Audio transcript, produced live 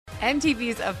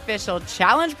MTV's official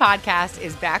Challenge podcast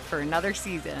is back for another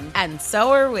season. And so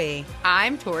are we.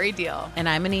 I'm Tori Deal. And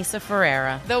I'm Anissa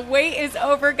Ferreira. The wait is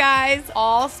over, guys.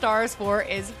 All Stars 4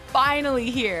 is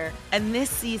finally here. And this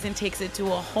season takes it to a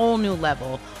whole new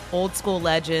level. Old school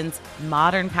legends,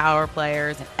 modern power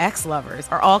players, and ex-lovers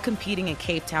are all competing in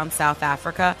Cape Town, South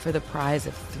Africa for the prize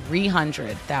of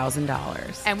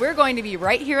 $300,000. And we're going to be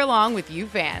right here along with you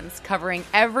fans, covering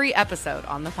every episode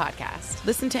on the podcast.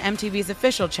 Listen to MTV's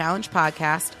official Challenge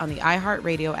podcast on the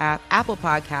iHeartRadio app, Apple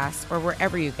Podcasts, or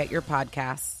wherever you get your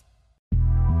podcasts.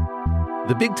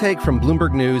 The Big Take from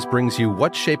Bloomberg News brings you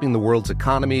what's shaping the world's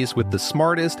economies with the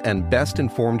smartest and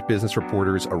best-informed business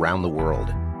reporters around the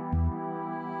world.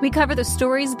 We cover the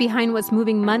stories behind what's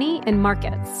moving money and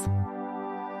markets,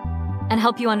 and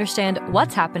help you understand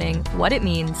what's happening, what it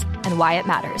means, and why it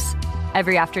matters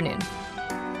every afternoon.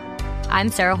 I'm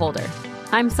Sarah Holder.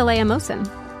 I'm Saleha Mohsin.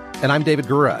 And I'm David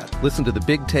Gura. Listen to The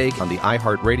Big Take on the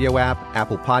iHeartRadio app,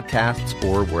 Apple Podcasts,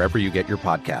 or wherever you get your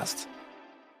podcasts.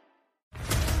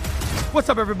 What's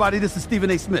up, everybody? This is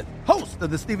Stephen A. Smith, host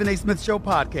of the Stephen A. Smith Show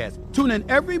podcast. Tune in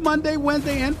every Monday,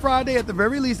 Wednesday, and Friday at the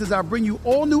very least as I bring you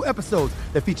all new episodes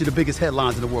that feature the biggest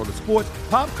headlines in the world of sports,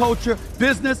 pop culture,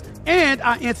 business, and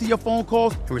I answer your phone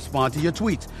calls and respond to your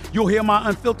tweets. You'll hear my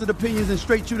unfiltered opinions and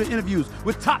straight-shooter interviews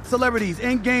with top celebrities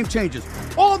and game changers.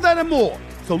 All that and more.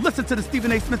 So listen to the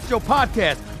Stephen A. Smith Show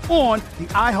podcast on the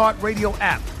iHeartRadio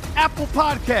app, Apple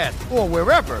Podcasts, or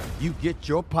wherever you get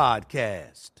your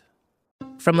podcast.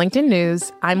 From LinkedIn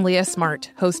News, I'm Leah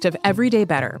Smart, host of Everyday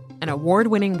Better, an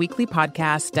award-winning weekly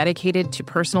podcast dedicated to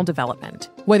personal development.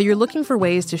 Whether you're looking for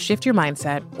ways to shift your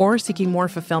mindset or seeking more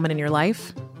fulfillment in your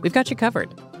life, we've got you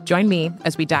covered. Join me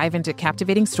as we dive into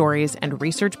captivating stories and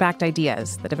research-backed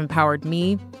ideas that have empowered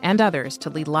me and others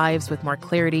to lead lives with more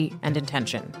clarity and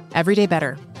intention. Everyday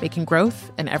Better, making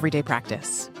growth an everyday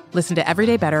practice. Listen to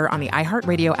Everyday Better on the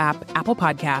iHeartRadio app, Apple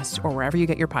Podcasts, or wherever you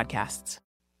get your podcasts.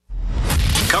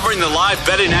 Covering the live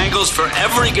betting angles for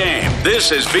every game.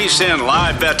 This is VSiN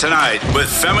Live Bet Tonight with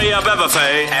Femi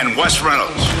Abebefe and Wes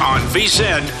Reynolds on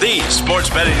VSiN, the sports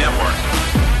betting network.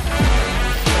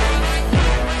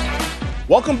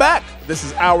 Welcome back. This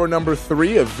is hour number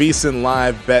 3 of VSiN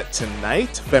Live Bet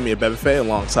Tonight. Femi Abebefe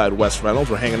alongside Wes Reynolds.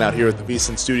 We're hanging out here at the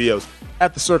VSiN studios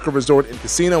at the Circa Resort and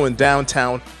Casino in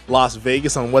downtown Las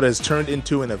Vegas on what has turned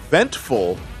into an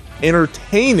eventful,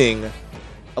 entertaining,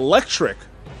 electric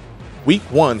Week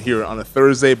 1 here on a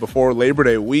Thursday before Labor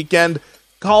Day weekend.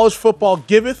 College football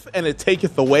giveth and it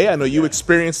taketh away. I know you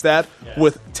experienced that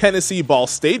with Tennessee Ball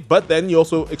State, but then you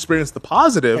also experienced the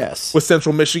positive with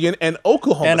Central Michigan and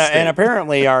Oklahoma State. And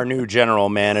apparently our new general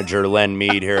manager, Len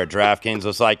Mead, here at DraftKings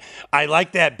was like, I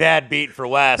like that bad beat for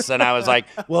Wes. And I was like,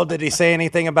 well, did he say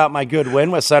anything about my good win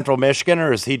with Central Michigan,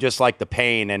 or is he just like the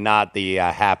pain and not the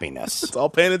happiness? It's all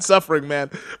pain and suffering,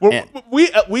 man.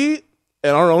 We in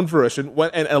our own fruition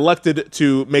went and elected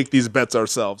to make these bets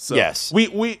ourselves. So yes.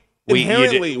 We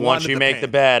inherently once you make the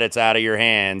bet, it's out of your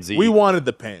hands. We wanted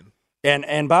the pain.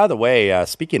 And by the way,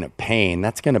 speaking of pain,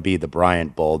 that's going to be the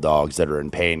Bryant Bulldogs that are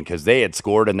in pain because they had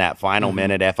scored in that final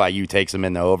minute. FIU takes them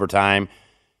into overtime.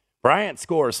 Bryant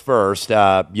scores first.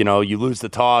 You lose the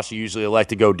toss. You usually elect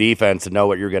to go defense and know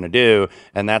what you're going to do,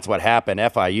 and that's what happened.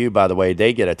 FIU, by the way,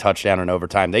 they get a touchdown in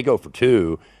overtime. They go for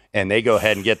 2. And they go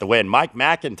ahead and get the win. Mike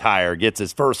McIntyre gets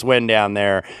his first win down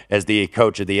there as the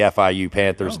coach of the FIU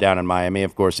Panthers down in Miami.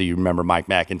 Of course, you remember Mike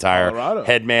McIntyre, Colorado.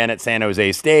 Head man at San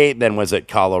Jose State, then was at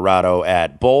Colorado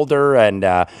at Boulder,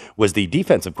 and was the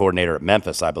defensive coordinator at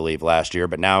Memphis, I believe, last year.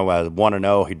 But now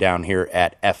 1-0 down here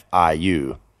at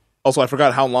FIU. Also, I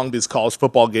forgot how long these college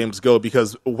football games go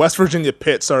because West Virginia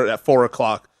Pitt started at 4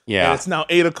 o'clock. Yeah. And it's now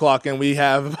 8 o'clock, and we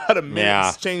have about a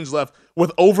minute's change left with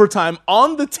overtime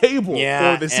on the table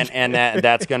for this game. And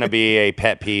that's going to be a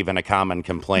pet peeve and a common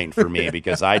complaint for me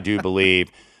because I do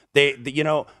believe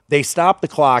they stop the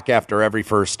clock after every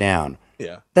first down.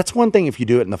 Yeah. That's one thing if you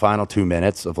do it in the final 2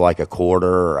 minutes of like a quarter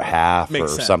or a half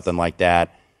Makes sense. Something like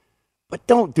that. But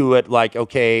don't do it like,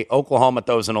 okay, Oklahoma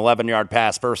throws an 11-yard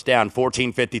pass, first down,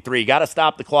 14:53. Got to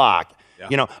stop the clock.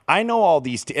 Yeah. I know all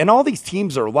these and all these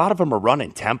teams a lot of them are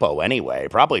running tempo anyway.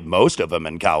 Probably most of them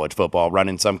in college football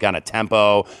running some kind of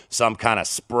tempo, some kind of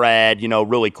spread,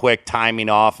 really quick timing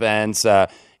offense.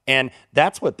 And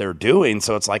that's what they're doing.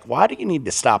 So it's like, why do you need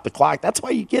to stop the clock? That's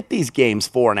why you get these games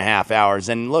 4.5 hours.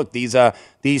 And look, these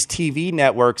TV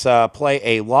networks play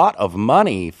a lot of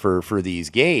money for these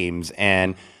games,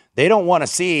 and they don't want to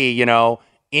see,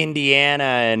 Indiana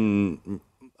and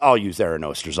I'll use Aaron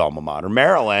Oster's alma mater,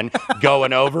 Maryland,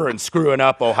 going over and screwing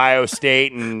up Ohio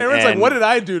State. Aaron's like, what did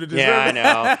I do to deserve Yeah, I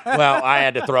know. Well, I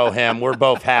had to throw him. We're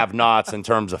both have-nots in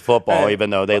terms of football, even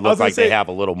though they look like they have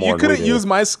a little more. You couldn't use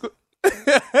my school.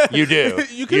 You do.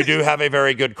 You do have a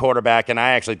very good quarterback, and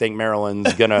I actually think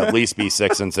Maryland's going to at least be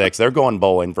 6-6. They're going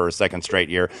bowling for a second straight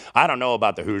year. I don't know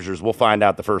about the Hoosiers. We'll find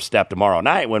out the first step tomorrow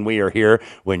night when we are here,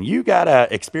 when you got to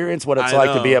experience what it's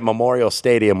like to be at Memorial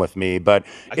Stadium with me. But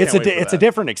it's a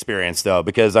different experience, though,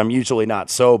 because I'm usually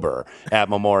not sober at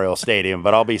Memorial Stadium,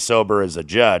 but I'll be sober as a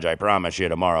judge, I promise you,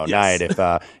 tomorrow night if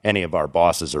any of our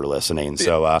bosses are listening.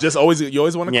 So you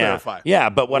always want to clarify. Yeah,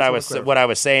 but what I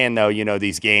was saying, though,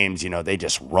 these games, they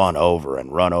just run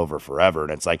over forever.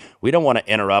 And it's like, we don't want to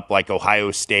interrupt like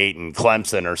Ohio State and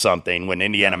Clemson or something when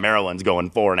Indiana, Maryland's going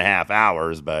 4.5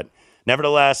 hours. But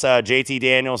nevertheless, JT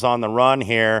Daniels on the run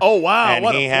here. Oh, wow. And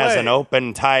he has an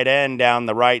open tight end down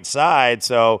the right side.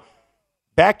 So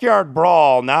backyard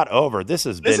brawl, not over. This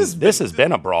has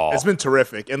been a brawl. It's been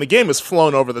terrific. And the game has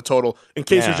flown over the total. In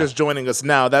case you're just joining us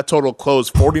now, that total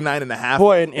closed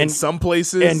 49.5 in some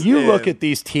places. And you look at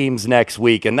these teams next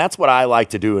week, and that's what I like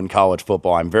to do in college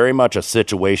football. I'm very much a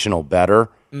situational bettor.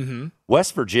 Mm-hmm.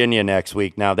 West Virginia next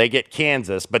week. Now, they get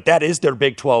Kansas, but that is their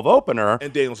Big 12 opener.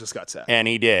 And Daniels just got sacked. And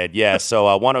he did, yes. So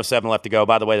 107 left to go.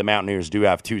 By the way, the Mountaineers do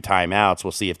have 2 timeouts.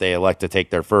 We'll see if they elect to take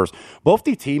their first. Both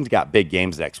these teams got big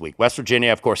games next week. West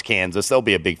Virginia, of course, Kansas. They'll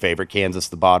be a big favorite. Kansas,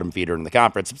 the bottom feeder in the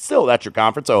conference. But still, that's your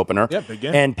conference opener. Yeah, big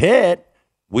game. And Pitt,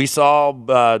 we saw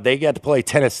they get to play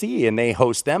Tennessee, and they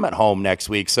host them at home next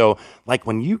week. So, like,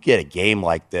 when you get a game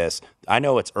like this, I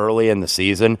know it's early in the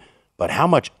season, but how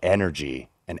much energy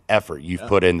and effort you've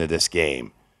put into this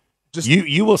game.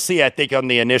 You will see, I think, on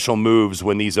the initial moves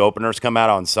when these openers come out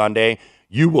on Sunday,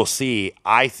 you will see,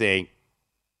 I think,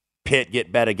 Pitt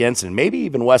get bet against and maybe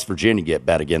even West Virginia get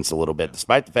bet against a little bit,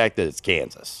 despite the fact that it's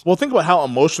Kansas. Well, think about how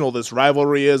emotional this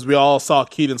rivalry is. We all saw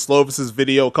Keaton Slovis's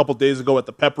video a couple days ago at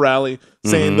the pep rally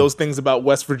saying those things about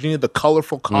West Virginia. The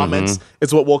colorful comments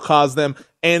is what will cause them.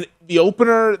 And the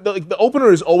opener, the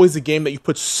opener is always a game that you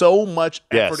put so much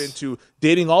effort into,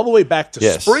 dating all the way back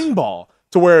to spring ball,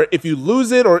 to where if you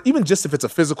lose it, or even just if it's a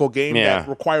physical game that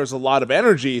requires a lot of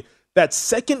energy, that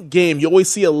second game, you always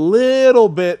see a little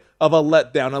bit of a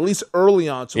letdown, at least early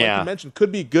on. So like you mentioned,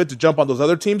 could be good to jump on those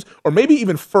other teams, or maybe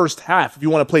even first half if you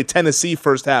want to play Tennessee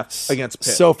first half against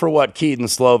Pitt. So for what Keaton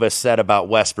Slovis said about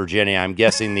West Virginia, I'm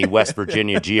guessing the West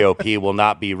Virginia GOP will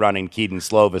not be running Keaton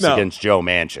Slovis against Joe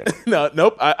Manchin.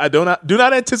 Nope. I do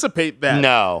not anticipate that.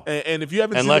 No. And if you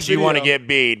haven't unless seen the video, you want to get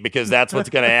beat, because that's what's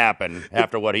going to happen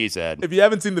after what he said. If you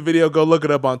haven't seen the video, go look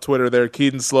it up on Twitter there.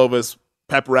 Keaton Slovis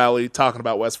pep rally talking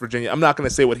about West Virginia. I'm not going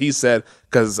to say what he said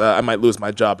because I might lose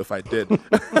my job if I did.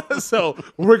 So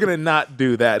we're going to not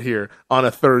do that here on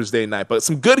a Thursday night. But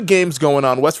some good games going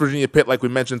on. West Virginia Pitt, like we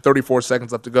mentioned, 34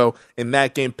 seconds left to go in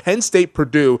that game. Penn State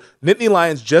Purdue. Nittany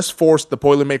Lions just forced the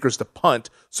Boilermakers to punt.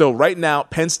 So right now,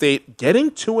 Penn State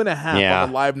getting 2.5 on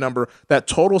the live number. That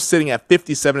total sitting at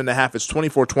 57.5. It's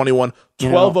 24-21.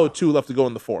 12:02 left to go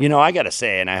in the fourth. I got to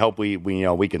say, and I hope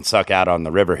we can suck out on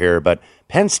the river here, but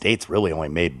Penn State's really only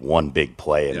made one big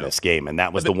play in this game, and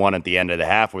that was the one at the end of the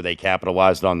half where they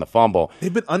capitalized on the fumble.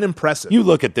 They've been unimpressive. You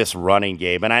look at this running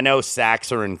game, and I know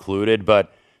sacks are included,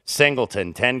 but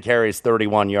Singleton, 10 carries,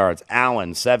 31 yards.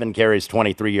 Allen, 7 carries,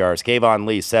 23 yards. Kayvon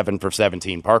Lee, 7 for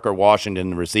 17. Parker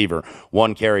Washington, the receiver,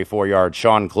 1 carry, 4 yards.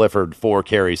 Sean Clifford, 4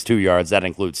 carries, 2 yards. That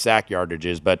includes sack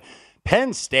yardages. But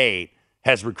Penn State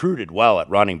has recruited well at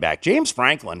running back. James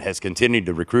Franklin has continued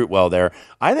to recruit well there.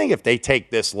 I think if they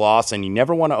take this loss, and you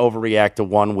never want to overreact to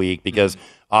 1 week because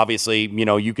obviously,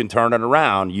 you can turn it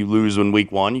around. You lose in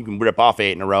week 1, you can rip off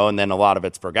 8 in a row, and then a lot of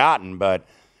it's forgotten. But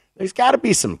there's got to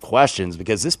be some questions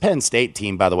because this Penn State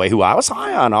team, by the way, who I was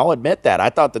high on, I'll admit that.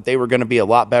 I thought that they were going to be a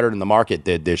lot better than the market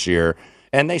did this year,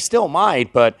 and they still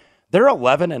might, but they're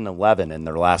 11-11 in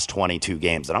their last 22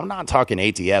 games. And I'm not talking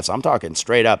ATS. I'm talking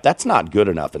straight up. That's not good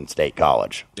enough in state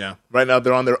college. Yeah. Right now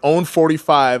they're on their own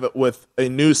 45 with a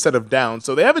new set of downs.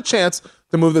 So they have a chance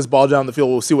to move this ball down the field.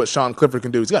 We'll see what Sean Clifford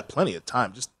can do. He's got plenty of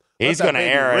time. He's going to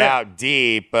air it out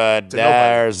deep, but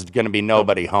there's going to be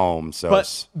nobody home.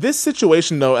 But this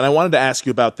situation, though, and I wanted to ask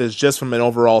you about this just from an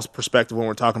overall perspective when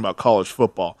we're talking about college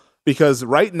football. Because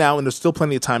right now, and there's still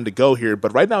plenty of time to go here,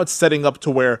 but right now it's setting up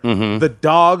to where the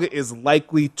dog is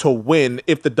likely to win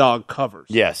if the dog covers.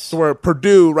 Yes. So where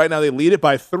Purdue, right now they lead it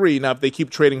by 3. Now if they keep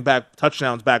trading back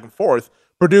touchdowns back and forth,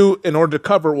 Purdue, in order to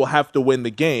cover, will have to win the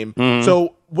game.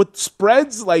 So with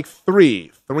spreads like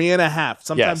 3, 3.5,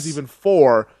 sometimes even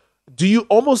 4, do you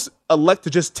almost elect to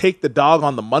just take the dog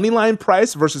on the money line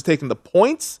price versus taking the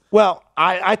points? Well,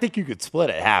 I think you could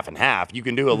split it half and half. You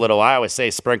can do a little, I always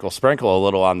say sprinkle a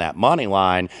little on that money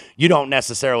line. You don't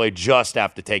necessarily just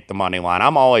have to take the money line.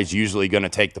 I'm always usually going to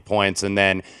take the points and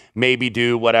then maybe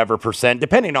do whatever percent,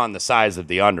 depending on the size of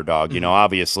the underdog. You know,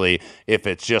 obviously, if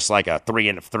it's just like a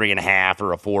 3.5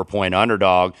 or a 4-point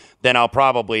underdog, then I'll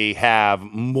probably have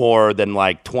more than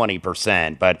like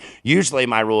 20%. But usually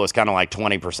my rule is kind of like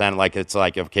 20%. Like it's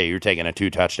like, okay, you're taking a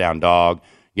 2-touchdown dog.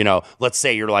 You know, let's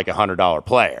say you're like $100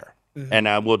 player,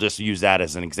 and we'll just use that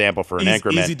as an example for an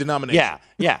increment. Easy denomination.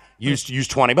 Yeah. Use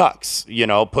 $20. You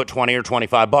know, put $20 or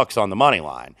 $25 on the money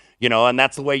line. You know, and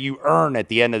that's the way you earn at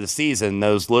the end of the season.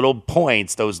 Those little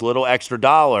points, those little extra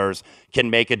dollars can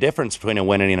make a difference between a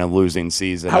winning and a losing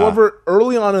season. However,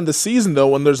 early on in the season, though,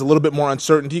 when there's a little bit more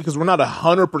uncertainty, because we're not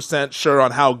 100% sure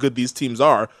on how good these teams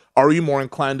are you more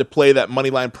inclined to play that money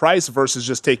line price versus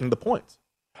just taking the points?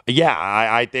 Yeah,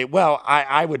 I think. Well,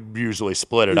 I would usually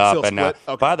split it up. And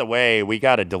okay. By the way, we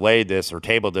got to delay this or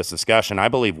table this discussion. I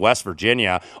believe West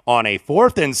Virginia on a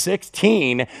 4th and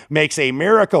 16 makes a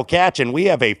miracle catch, and we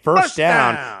have a first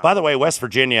down. By the way, West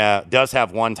Virginia does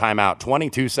have one timeout.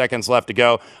 22 seconds left to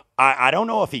go. I don't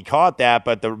know if he caught that,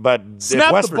 but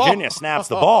if West Virginia snaps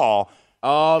the ball.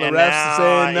 Oh, the refs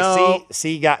are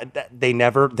saying no. They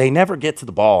never get to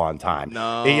the ball on time.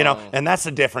 No. You know, and that's the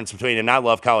difference between, and I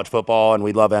love college football and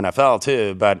we love NFL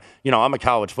too, but, you know, I'm a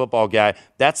college football guy.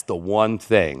 That's the one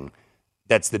thing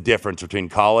that's the difference between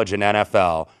college and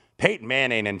NFL. Peyton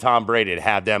Manning and Tom Brady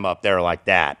had them up there like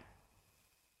that.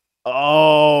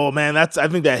 Oh, man, I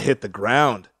think that hit the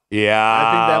ground. Yeah.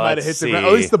 I think that might have hit the ground.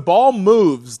 At least the ball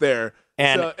moves there.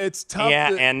 And so it's tough.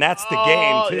 Yeah, and that's the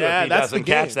game, too, if he doesn't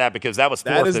catch that, because that was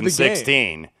 4th and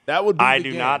 16. That would be I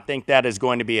do not think that is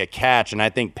going to be a catch, and I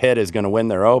think Pitt is going to win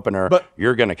their opener. But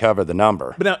you're going to cover the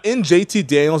number. But now, in JT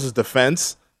Daniels'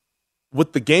 defense,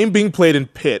 with the game being played in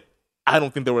Pitt, I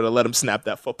don't think they were to let him snap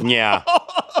that football. Yeah.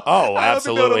 Oh,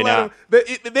 absolutely not.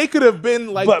 They could have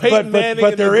been like Peyton Manning.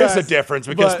 But there is a difference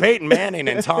because Peyton Manning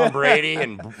and Tom Brady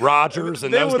and Rodgers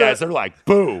and those guys, they're like,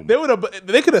 boom.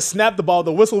 They could have snapped the ball.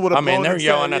 The whistle would have blown. I mean, they're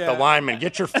yelling at the linemen,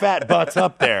 get your fat butts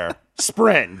up there.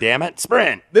 Sprint, damn it,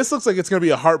 sprint. This looks like it's going to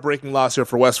be a heartbreaking loss here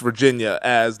for West Virginia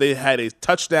as they had a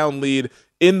touchdown lead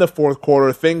in the fourth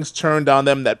quarter. Things turned on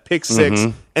them. That pick six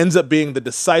ends up being the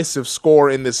decisive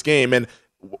score in this game. And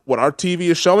what our TV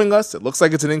is showing us, it looks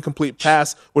like it's an incomplete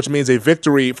pass, which means a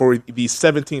victory for the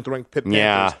 17th ranked Pitt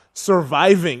Panthers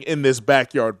surviving in this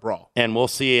backyard brawl. And we'll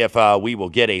see if we will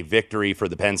get a victory for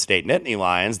the Penn State Nittany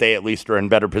Lions. They at least are in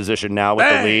better position now with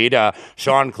the lead.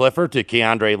 Sean Clifford to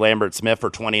Keandre Lambert-Smith for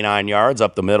 29 yards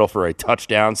up the middle for a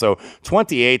touchdown. So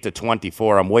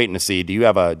 28-24. I'm waiting to see. Do you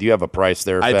have a price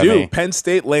there, Femi? I do. Penn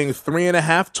State laying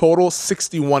 3.5 total,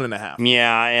 61.5.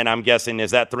 Yeah, and I'm guessing,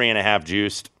 is that 3.5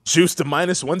 juiced? Juiced to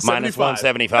minus 175. Minus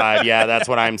 175. Yeah, that's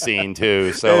what I'm seeing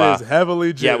too. So it is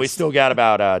heavily juiced. Yeah, we still got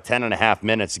about 10 and a half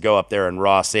minutes to go up there in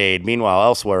Ross-Ade. Meanwhile,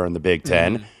 elsewhere in the Big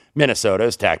Ten, Minnesota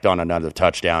has tacked on another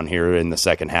touchdown here in the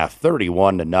second half,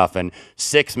 31-0.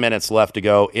 6 minutes left to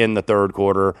go in the third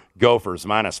quarter. Gophers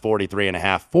minus 43.5,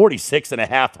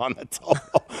 46.5 on the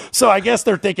total. So I guess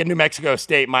they're thinking New Mexico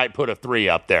State might put a 3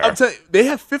 up there. I'll tell you, they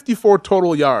have 54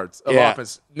 total yards of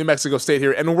offense, New Mexico State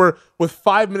here, and we're with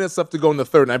 5 minutes left to go in the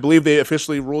third, and I believe they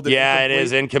officially ruled it incomplete. It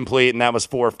is incomplete, and that was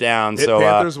 4th down.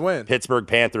 Panthers win. Pittsburgh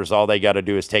Panthers, all they got to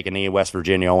do is take a knee. West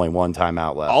Virginia, only one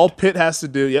timeout left. All Pitt has to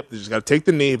do, they just got to take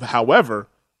the knee. However,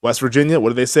 West Virginia, what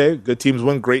do they say? Good teams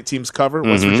win, great teams cover.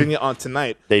 West Virginia on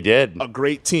tonight. They did. A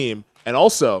great team. And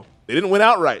also, they didn't win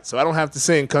outright, so I don't have to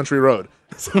sing Country Road.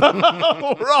 So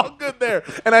we're all good there.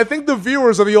 And I think the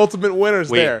viewers are the ultimate winners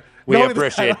there. We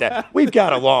appreciate that. We've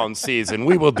got a long season.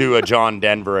 We will do a John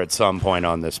Denver at some point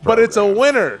on this program. But it's a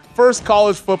winner. First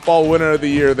college football winner of the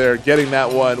year there, getting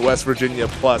that one, West Virginia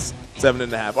plus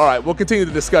 7.5. All right, we'll continue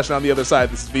the discussion on the other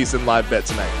side. This is VSiN Live Bet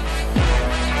Tonight.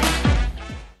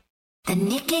 The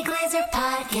Nikki Glazer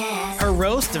Podcast. Her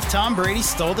roast of Tom Brady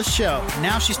stole the show.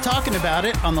 Now she's talking about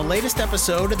it on the latest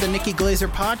episode of the Nikki Glazer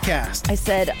Podcast. I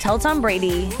said, tell Tom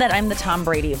Brady that I'm the Tom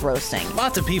Brady of roasting.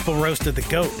 Lots of people roasted the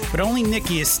GOAT, but only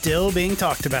Nikki is still being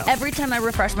talked about. Every time I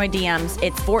refresh my DMs,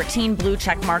 it's 14 blue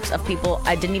check marks of people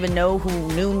I didn't even know who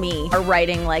knew me are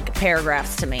writing like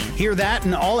paragraphs to me. Hear that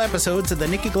in all episodes of the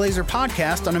Nikki Glazer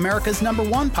Podcast on America's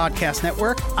 #1 podcast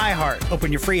network, iHeart.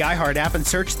 Open your free iHeart app and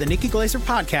search the Nikki Glazer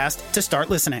Podcast to start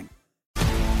listening.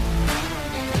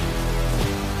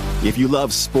 If you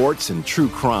love sports and true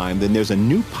crime, then there's a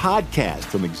new podcast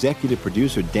from executive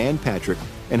producer Dan Patrick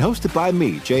and hosted by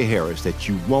me, Jay Harris, that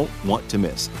you won't want to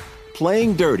miss.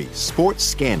 Playing Dirty: Sports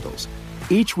Scandals.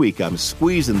 Each week, I'm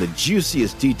squeezing the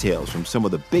juiciest details from some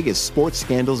of the biggest sports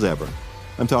scandals ever.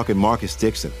 I'm talking Marcus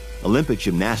Dixon, Olympic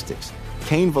gymnastics,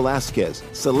 Cain Velasquez,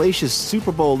 salacious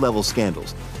Super Bowl-level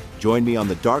scandals. Join me on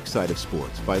the dark side of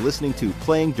sports by listening to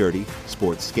Playing Dirty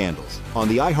Sports Scandals on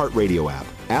the iHeartRadio app,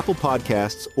 Apple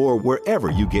Podcasts, or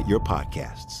wherever you get your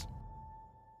podcasts.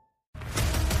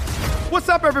 What's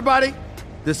up, everybody?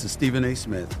 This is Stephen A.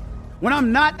 Smith. When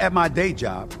I'm not at my day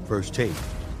job, First Take,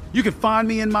 you can find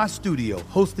me in my studio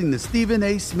hosting the Stephen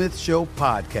A. Smith Show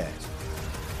podcast.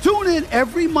 Tune in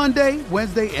every Monday,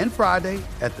 Wednesday, and Friday,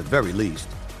 at the very least,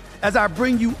 as I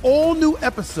bring you all new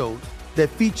episodes that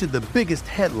feature the biggest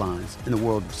headlines in the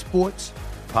world of sports,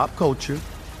 pop culture,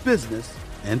 business,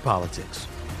 and politics.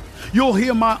 You'll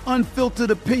hear my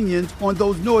unfiltered opinions on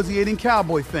those nauseating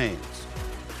Cowboy fans,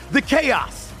 the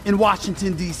chaos in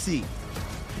Washington, D.C.,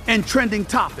 and trending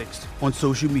topics on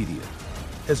social media,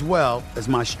 as well as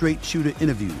my straight shooter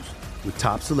interviews with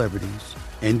top celebrities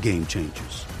and game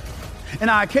changers.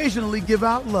 And I occasionally give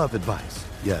out love advice.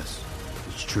 Yes,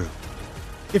 it's true.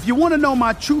 If you want to know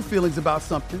my true feelings about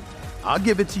something, I'll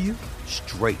give it to you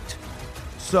straight.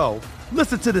 So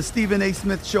listen to the Stephen A.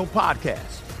 Smith Show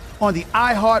podcast on the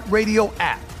iHeartRadio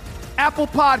app, Apple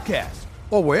Podcasts,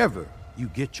 or wherever you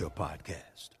get your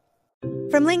podcast.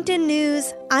 From LinkedIn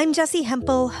News, I'm Jessie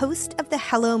Hempel, host of the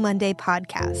Hello Monday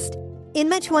podcast. In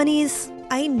my 20s,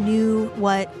 I knew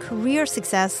what career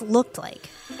success looked like.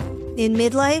 In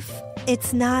midlife,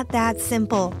 it's not that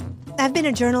simple. I've been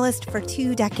a journalist for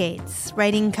 2 decades,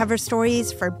 writing cover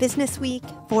stories for Business Week,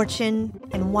 Fortune,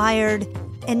 and Wired.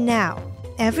 And now,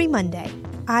 every Monday,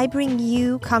 I bring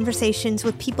you conversations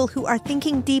with people who are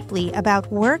thinking deeply about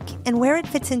work and where it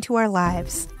fits into our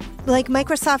lives. Like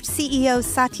Microsoft CEO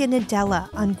Satya Nadella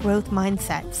on growth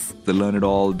mindsets. The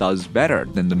learn-it-all does better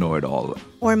than the know-it-all.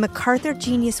 Or MacArthur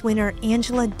Genius winner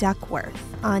Angela Duckworth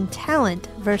on talent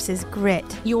versus grit.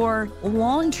 Your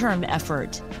long-term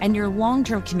effort and your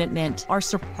long-term commitment are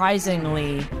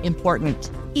surprisingly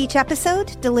important. Each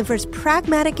episode delivers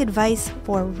pragmatic advice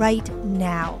for right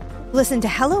now. Listen to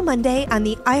Hello Monday on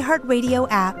the iHeartRadio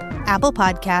app, Apple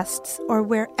Podcasts, or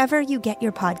wherever you get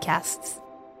your podcasts.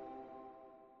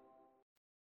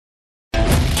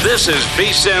 This is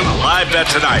VSiN Live Bet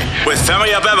Tonight with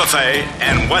Femi Abebefe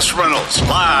and Wes Reynolds,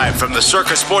 live from the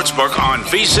Circa Sportsbook on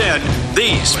VSiN,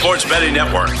 the sports betting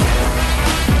network.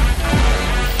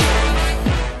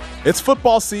 It's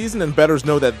football season, and bettors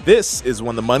know that this is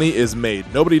when the money is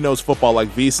made. Nobody knows football like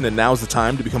VSiN, and now's the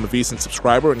time to become a VSiN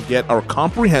subscriber and get our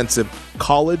comprehensive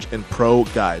college and pro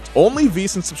guides. Only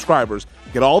VSiN subscribers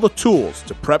get all the tools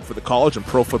to prep for the college and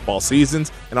pro football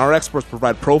seasons, and our experts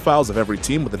provide profiles of every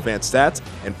team with advanced stats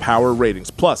and power ratings,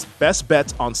 plus best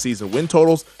bets on season win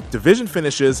totals, division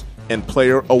finishes, and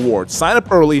player awards. Sign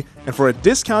up early, and for a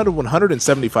discount of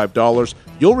 $175,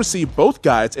 you'll receive both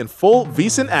guides and full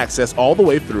VSiN access all the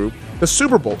way through the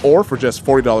Super Bowl, or for just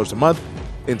 $40 a month,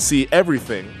 and see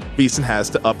everything VSiN has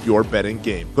to up your betting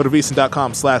game. Go to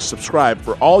VSiN.com/subscribe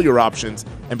for all your options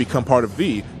and become part of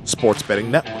the Sports Betting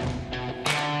Network.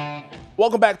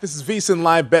 Welcome back. This is VSiN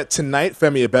Live Bet Tonight.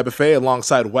 Femi Abebefe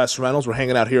alongside Wes Reynolds. We're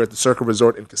hanging out here at the Circa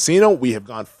Resort and Casino. We have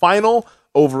gone final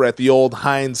over at the old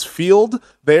Heinz Field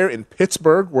there in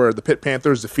Pittsburgh, where the Pitt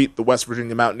Panthers defeat the West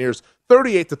Virginia Mountaineers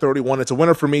 38-31. It's a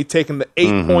winner for me, taking the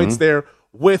 8 points there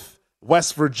with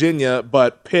West Virginia,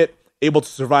 but Pitt able to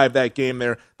survive that game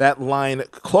there. That line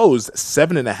closed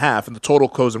 7.5, and the total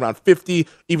closed around 50,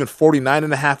 even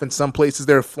 49.5 in some places.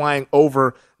 They're flying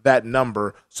over that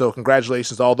number. So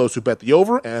congratulations to all those who bet the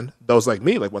over and those like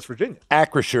me, like West Virginia.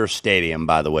 Acrisure Stadium,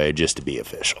 by the way, just to be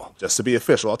official. Just to be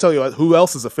official. I'll tell you who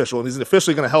else is official, and he's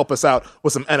officially going to help us out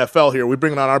with some NFL here. We're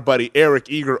bringing on our buddy Eric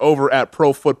Eager over at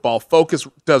Pro Football Focus,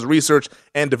 does research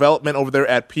and development over there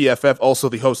at PFF, also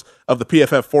the host of the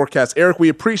PFF Forecast. Eric, we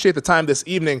appreciate the time this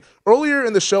evening. Earlier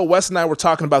in the show, Wes and I were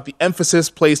talking about the emphasis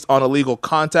placed on illegal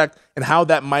contact and how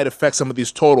that might affect some of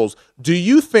these totals. Do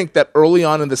you think that early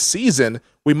on in the season,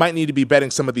 we might need to be betting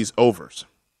some of these overs?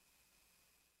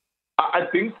 I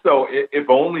think so, if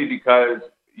only because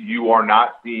you are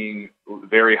not seeing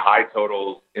very high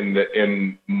totals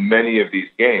in many of these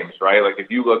games, right? Like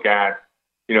if you look at,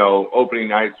 opening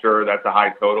night, sure, that's a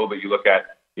high total, but you look at,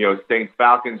 Saints,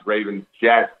 Falcons, Ravens,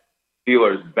 Jets,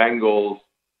 Steelers, Bengals,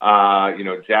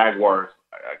 Jaguars,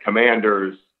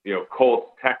 Commanders,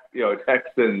 Colts,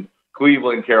 Texans,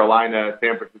 Cleveland, Carolina,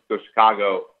 San Francisco,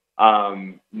 Chicago,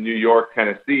 New York,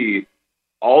 Tennessee,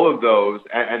 all of those,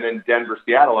 and then Denver,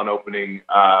 Seattle on opening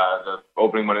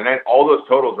Monday night, all those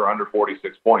totals are under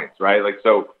 46 points, right? Like,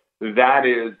 so that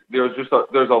is, there's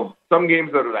some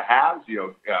games that are the halves,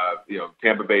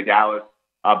 Tampa Bay, Dallas,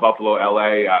 Buffalo,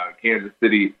 LA, Kansas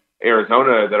City,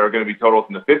 Arizona that are going to be totals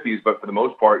in the 50s, but for the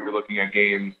most part, you're looking at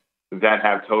games that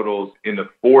have totals in the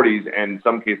 40s and in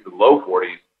some cases low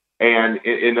 40s. And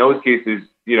in those cases,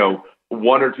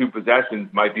 one or two possessions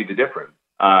might be the difference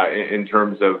in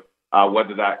terms of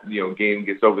whether that game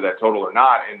gets over that total or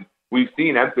not. And we've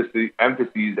seen emphases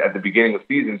at the beginning of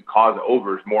seasons cause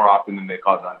overs more often than they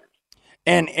cause unders.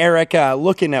 And Eric,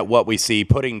 looking at what we see,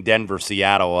 putting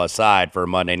Denver-Seattle aside for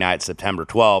Monday night, September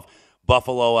 12th,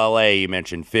 Buffalo-LA, you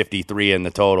mentioned 53 in the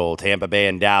total. Tampa Bay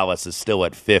and Dallas is still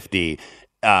at 50.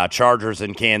 Chargers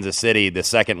in Kansas City, the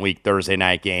second week Thursday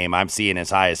night game, I'm seeing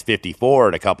as high as 54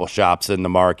 at a couple shops in the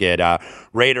market.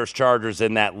 Raiders-Chargers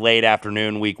in that late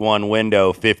afternoon week 1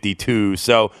 window, 52.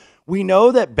 So we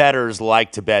know that bettors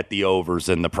like to bet the overs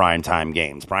in the primetime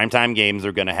games. Primetime games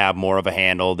are going to have more of a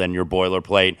handle than your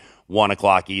boilerplate 1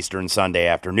 o'clock Eastern Sunday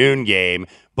afternoon game.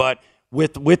 But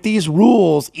with these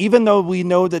rules, even though we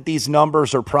know that these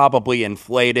numbers are probably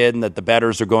inflated and that the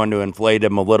bettors are going to inflate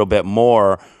them a little bit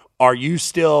more, are you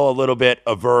still a little bit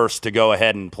averse to go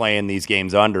ahead and play in these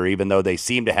games under, even though they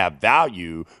seem to have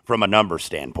value from a number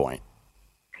standpoint?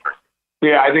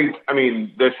 Yeah, I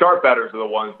mean, the sharp bettors are the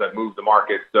ones that move the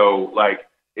market. So,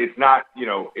 it's not,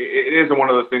 it isn't one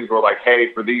of those things where,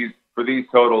 hey, for these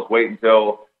totals, wait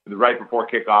until right before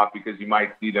kickoff because you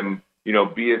might see them,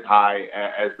 be as high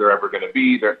as they're ever going to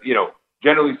be. They're,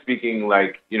 generally speaking,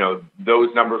 those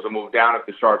numbers will move down if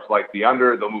the sharps like the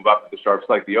under. They'll move up if the sharps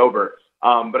like the over.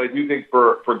 But I do think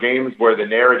for games where the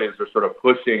narratives are sort of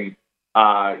pushing,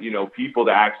 people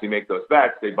to actually make those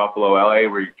bets, say Buffalo, LA,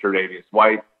 where you're Tre'Davious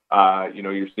White,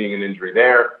 you're seeing an injury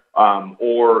there,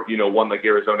 or, one like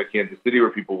Arizona, Kansas City,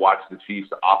 where people watch the Chiefs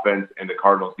offense and the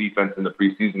Cardinals defense in the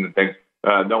preseason and think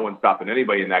no one's stopping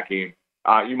anybody in that game.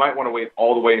 You might want to wait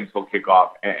all the way until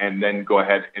kickoff and then go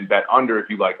ahead and bet under if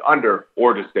you like under,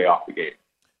 or just stay off the game.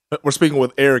 We're speaking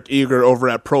with Eric Eager over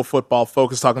at Pro Football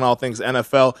Focus, talking all things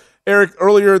NFL. Eric,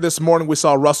 earlier this morning we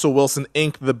saw Russell Wilson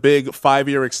ink the big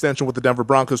 5-year extension with the Denver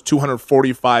Broncos,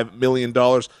 $245 million,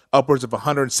 upwards of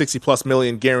 $160+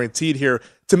 million guaranteed here.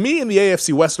 To me, in the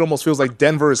AFC West, it almost feels like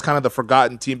Denver is kind of the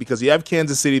forgotten team because you have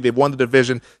Kansas City. They've won the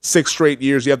division 6 straight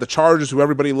years. You have the Chargers, who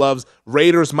everybody loves.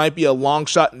 Raiders might be a long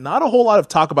shot. Not a whole lot of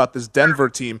talk about this Denver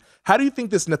team. How do you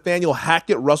think this Nathaniel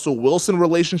Hackett-Russell Wilson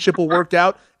relationship will work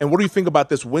out? And what do you think about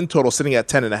this win total sitting at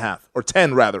 10.5, or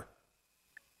 10 rather?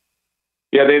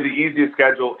 Yeah, they have the easiest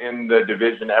schedule in the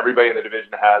division. Everybody in the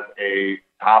division has a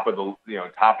top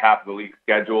half of the league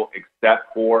schedule,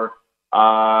 except for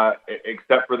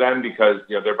them because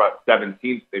they're about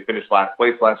 17th. They finished last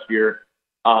place last year.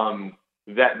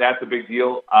 That's a big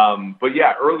deal. But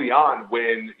yeah, early on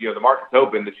when the market's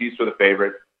open, the Chiefs were the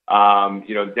favorite.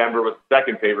 Denver was the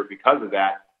second favorite because of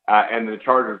that, and the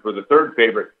Chargers were the third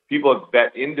favorite. People have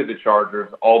bet into the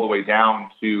Chargers all the way down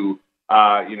to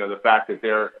the fact that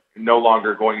they're no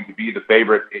longer going to be the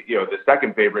favorite, the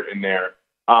second favorite in there.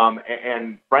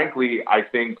 And frankly, I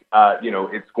think,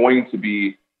 it's going to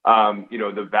be,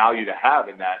 the value to have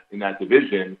in that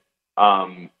division.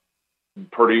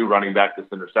 Purdue running back this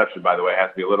interception, by the way,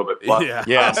 has to be a little bit plus. Yeah.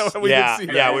 Yes. We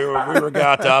were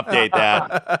got to update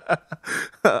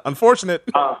that. Unfortunate.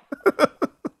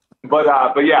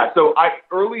 But yeah, so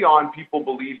early on, people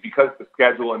believed because the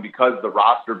schedule and because the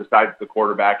roster, besides the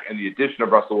quarterback and the addition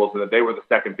of Russell Wilson, that they were the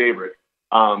second favorite.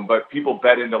 But people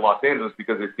bet into Los Angeles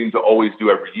because they seem to always do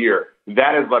every year.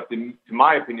 That has left, to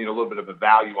my opinion, a little bit of a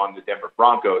value on the Denver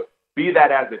Broncos. Be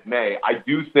that as it may, I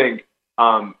do think,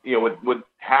 when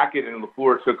Hackett and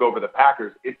LaFleur took over the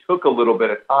Packers, it took a little bit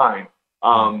of time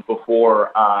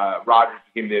before Rodgers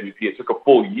became the MVP. It took a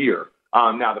full year.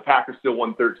 Now, the Packers still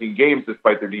won 13 games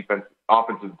despite their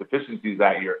offensive deficiencies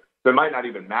that year. So it might not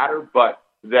even matter, but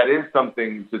that is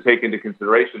something to take into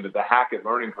consideration, that the Hackett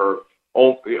learning curve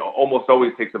almost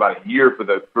always takes about a year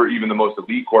for even the most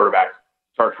elite quarterbacks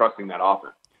to start trusting that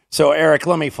offense. So, Eric,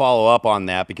 let me follow up on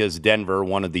that because Denver,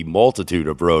 one of the multitude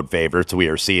of road favorites we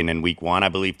are seeing in week 1. I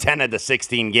believe 10 of the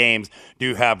 16 games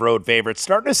do have road favorites.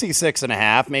 Starting to see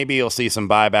 6.5. Maybe you'll see some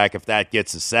buyback if that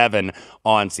gets to 7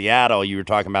 on Seattle. You were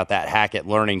talking about that Hackett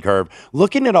learning curve.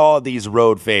 Looking at all of these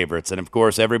road favorites, and of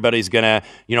course, everybody's going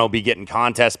to, be getting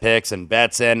contest picks and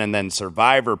bets in and then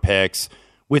survivor picks.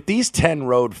 With these 10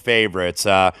 road favorites,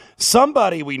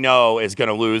 somebody we know is going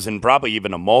to lose, and probably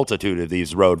even a multitude of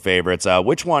these road favorites.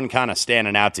 Which one kind of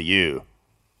standing out to you?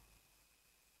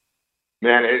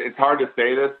 Man, it's hard to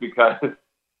say this because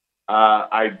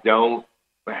I don't.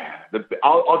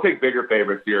 I'll take bigger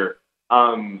favorites here.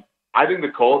 I think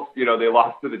the Colts, they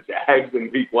lost to the Jags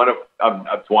in week 1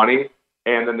 of 20,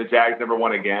 and then the Jags never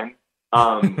won again.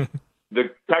 The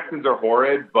Texans are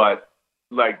horrid, but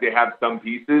like they have some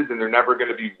pieces, and they're never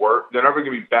going to be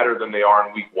better than they are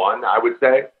in week one, I would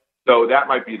say. So that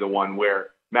might be the one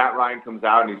where Matt Ryan comes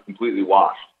out and he's completely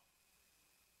washed.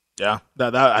 Yeah,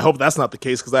 I hope that's not the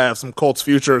case because I have some Colts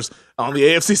futures on the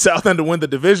AFC South end to win the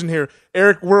division here.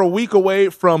 Eric, we're a week away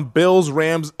from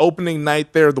Bills-Rams opening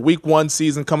night there, the week one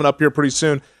season coming up here pretty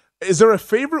soon. Is there a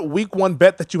favorite week one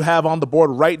bet that you have on the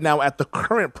board right now at the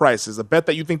current prices, a bet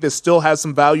that you think that still has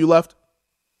some value left?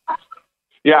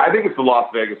 Yeah, I think it's the Las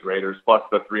Vegas Raiders plus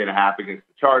the 3.5 against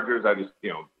the Chargers.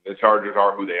 The Chargers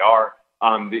are who they are.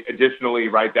 Additionally,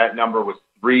 right, that number was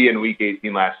 3 in week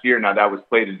 18 last year. Now that was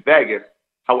played in Vegas.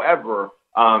 However,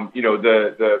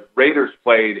 the Raiders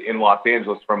played in Los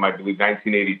Angeles from, I believe,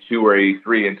 1982 or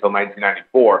 83 until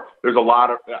 1994.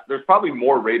 There's probably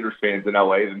more Raiders fans in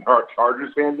LA than there are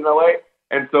Chargers fans in LA.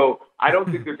 And so I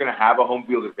don't think they're going to have a home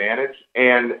field advantage.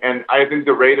 And I think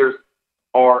the Raiders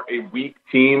are a weak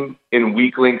team in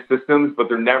weak link systems, but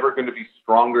they're never going to be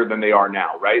stronger than they are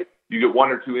now, right? You get 1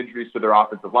 or 2 injuries to their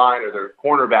offensive line or their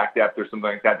cornerback depth or something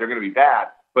like that, they're going to be bad,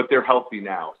 but they're healthy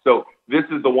now. So this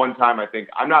is the one time I think,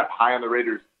 I'm not high on the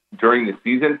Raiders during the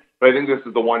season, but I think this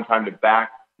is the one time to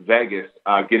back Vegas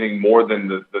getting more than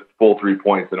the full 3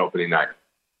 points in opening night.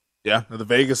 Yeah, the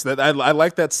Vegas, I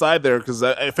like that side there because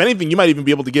if anything, you might even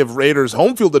be able to give Raiders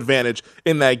home field advantage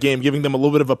in that game, giving them a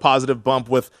little bit of a positive bump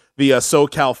with the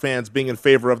SoCal fans being in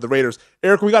favor of the Raiders.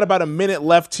 Eric, we got about a minute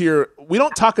left here. We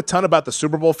don't talk a ton about the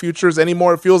Super Bowl futures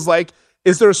anymore, it feels like.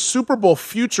 Is there a Super Bowl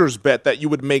futures bet that you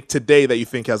would make today that you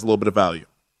think has a little bit of value?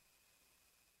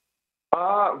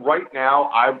 Right now,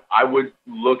 I would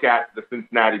look at the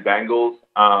Cincinnati Bengals.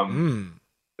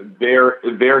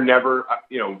 They're never,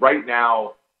 right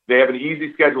now, they have an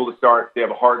easy schedule to start. They have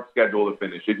a hard schedule to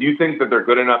finish. If you think that they're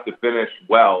good enough to finish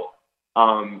well,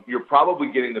 you're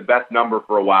probably getting the best number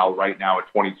for a while right now at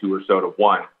 22 or so to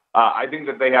 1. I think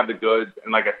that they have the goods.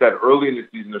 And like I said, early in the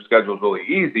season, their schedule is really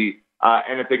easy.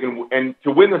 And if they can, and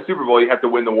to win the Super Bowl, you have to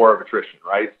win the war of attrition,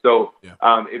 right? So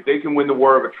if they can win the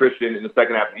war of attrition in the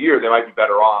second half of the year, they might be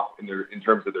better off in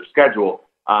terms of their schedule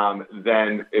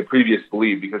than it previously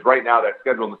believed. Because right now, that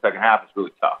schedule in the second half is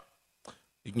really tough.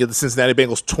 You can get the Cincinnati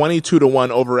Bengals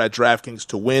 22-1 over at DraftKings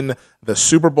to win the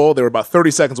Super Bowl. They were about 30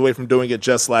 seconds away from doing it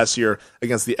just last year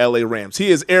against the LA Rams.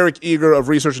 He is Eric Eager of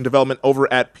Research and Development over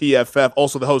at PFF,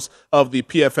 also the host of the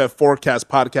PFF Forecast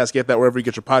podcast. Get that wherever you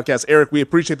get your podcasts. Eric, we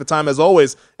appreciate the time as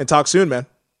always, and talk soon, man.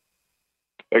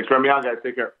 Thanks for having me on, guys.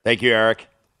 Take care. Thank you, Eric.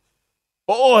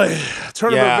 Boy,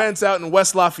 turn of events out in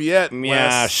West Lafayette.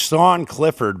 Yeah, Sean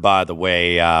Clifford, by the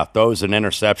way, throws an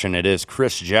interception. It is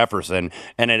Chris Jefferson,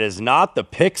 and it is not the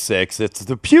pick six, it's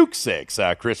the puke six.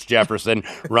 Chris Jefferson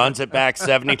runs it back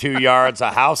 72 yards,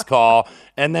 a house call,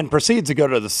 and then proceeds to go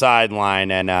to the sideline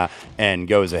and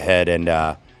goes ahead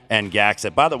and gacks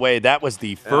it. By the way, that was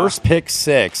the first pick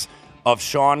six of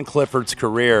Sean Clifford's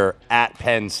career at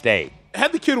Penn State.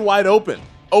 Had the kid wide open,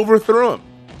 overthrew him.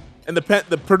 And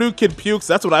the Purdue kid pukes.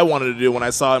 That's what I wanted to do when I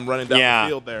saw him running down the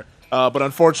field there. But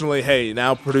unfortunately, hey,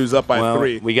 now Purdue's up by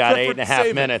 3. We got Clifford,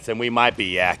 8.5 minutes, and we might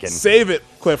be yakking. Save it,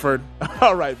 Clifford.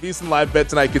 All right, VSiN Live Bet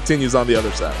Tonight continues on the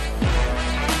other side.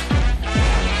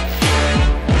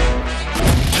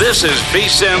 This is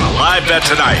VSiN Live Bet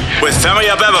Tonight with Femi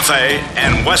Abebefe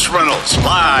and Wes Reynolds,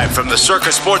 live from the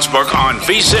Circus Sportsbook on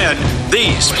VSiN,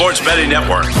 the sports betting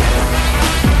network.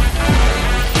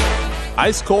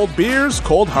 Ice cold beers,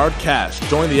 cold hard cash.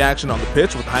 Join the action on the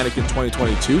pitch with Heineken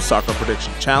 2022 Soccer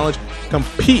Prediction Challenge.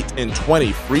 Compete in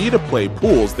 20 free-to-play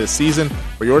pools this season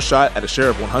for your shot at a share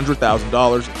of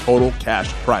 $100,000 in total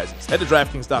cash prizes. Head to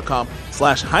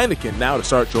DraftKings.com/Heineken now to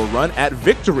start your run at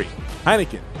victory.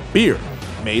 Heineken, beer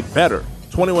made better.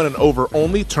 21 and over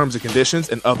only. Terms and conditions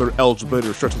and other eligibility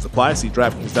restrictions apply. See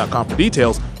DraftKings.com for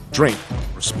details. Drink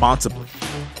responsibly.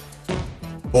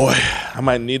 Boy, I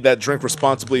might need that drink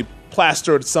responsibly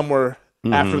plastered somewhere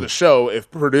after the show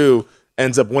if Purdue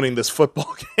ends up winning this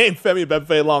football game. Femi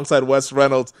Abebefe alongside Wes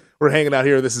Reynolds. We're hanging out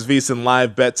here. This is VSiN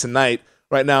Live Bet Tonight.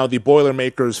 Right now, the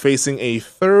Boilermakers facing a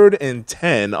 3rd and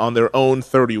 10 on their own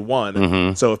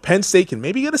 31. So if Penn State can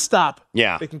maybe get a stop,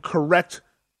 they can correct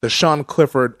the Sean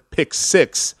Clifford pick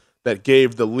 6 that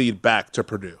gave the lead back to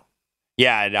Purdue.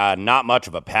 Yeah, not much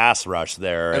of a pass rush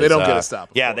there. And they don't get a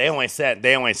stop. Yeah, they only sent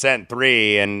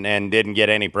 3 and didn't get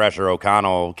any pressure.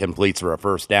 O'Connell completes for a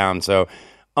first down. So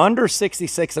under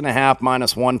 66.5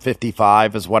 minus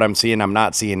 155 is what I'm seeing. I'm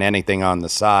not seeing anything on the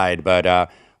side.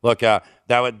 But look, that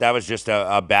was just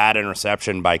a bad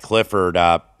interception by Clifford.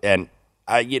 And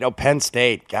Penn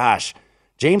State, gosh,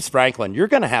 James Franklin, you're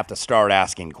going to have to start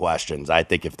asking questions, I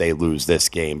think, if they lose this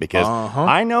game. Because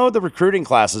I know the recruiting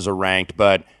classes are ranked,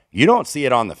 but You don't see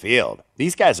it on the field.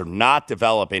 These guys are not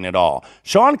developing at all.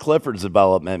 Sean Clifford's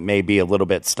development may be a little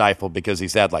bit stifled because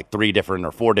he's had like 3 different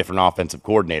or 4 different offensive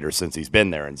coordinators since he's been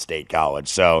there in State College.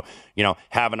 So,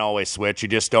 haven't always switched. You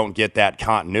just don't get that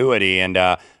continuity. And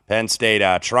Penn State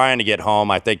trying to get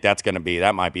home, I think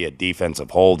that might be a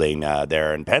defensive holding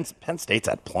there. And Penn State's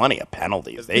had plenty of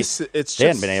penalties. They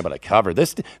hadn't been able to cover.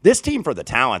 This team, for the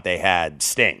talent they had,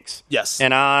 stinks. Yes.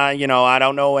 And, I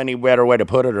don't know any better way to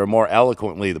put it or more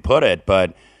eloquently to put it,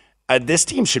 but this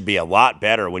team should be a lot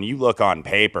better when you look on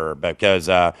paper, because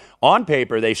on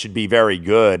paper they should be very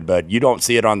good, but you don't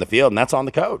see it on the field, and that's on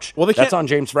the coach. Well, that's on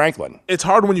James Franklin. It's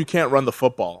hard when you can't run the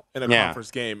football in a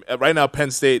conference game. Right now,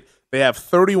 Penn State, they have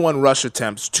 31 rush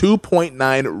attempts,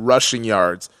 2.9 rushing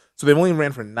yards. So they've only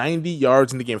ran for 90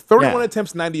 yards in the game. 31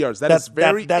 attempts, 90 yards. That's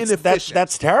very inefficient.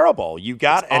 That's terrible.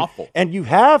 That's awful. And you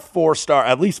have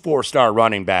at least 4-star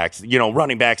running backs,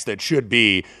 running backs that should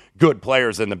be good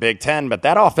players in the Big Ten, but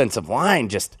that offensive line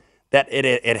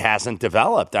it hasn't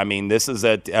developed. I mean, this is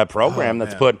a program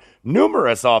that's put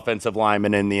numerous offensive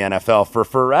linemen in the NFL for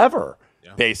forever.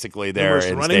 Basically, there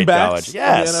in State College,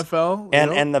 yes, in the NFL,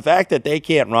 and the fact that they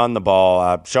can't run the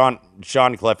ball,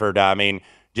 Sean Clifford, I mean,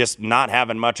 just not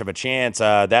having much of a chance.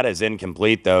 That is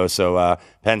incomplete though. So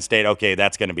Penn State, okay,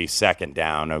 that's going to be second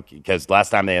down, because last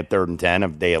time they had 3rd and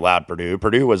 10, they allowed Purdue.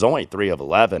 Purdue was only 3 of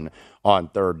 11 on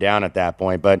 3rd down at that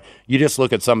point. But you just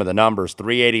look at some of the numbers: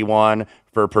 381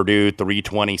 for Purdue,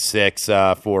 326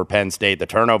 for Penn State. The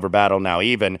turnover battle now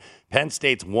even. Penn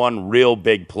State's one real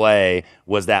big play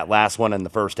was that last one in the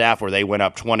first half where they went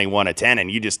up 21-10, and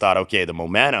you just thought, okay, the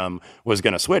momentum was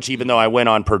going to switch, even though I went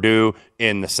on Purdue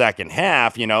in the second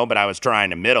half, but I was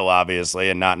trying to middle, obviously,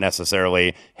 and not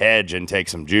necessarily hedge and take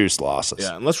some juice losses.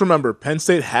 Yeah, and let's remember, Penn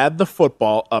State had the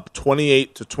football up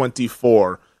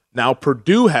 28-24. Now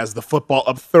Purdue has the football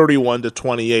up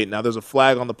 31-28. Now there's a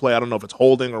flag on the play. I don't know if it's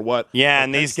holding or what. Yeah,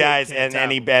 and these guys,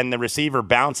 and the receiver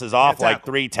bounces off like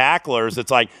 3 tacklers.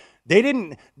 It's like, they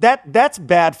didn't. That's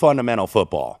bad fundamental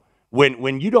football.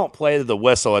 When you don't play the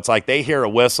whistle, it's like they hear a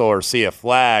whistle or see a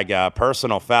flag,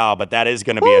 personal foul, but that is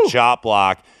going to be a chop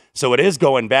block. So it is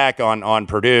going back on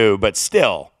Purdue, but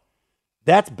still,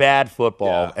 that's bad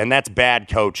football and that's bad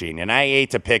coaching. And I hate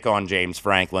to pick on James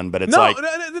Franklin, but it's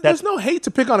there's no hate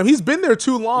to pick on him. He's been there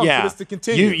too long for this to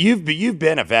continue. You've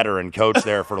been a veteran coach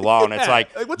there for long. It's like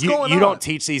what's going on? You don't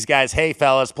teach these guys, hey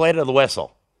fellas, play to the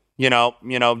whistle.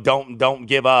 Don't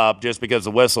give up just because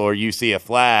the whistle or you see a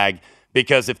flag,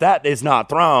 because if that is not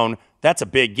thrown, that's a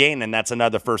big gain and that's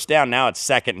another first down. Now it's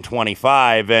 2nd and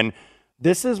 25. And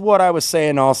this is what I was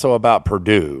saying also about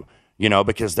Purdue,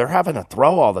 because they're having to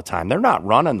throw all the time. They're not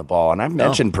running the ball. And I've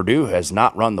mentioned Purdue has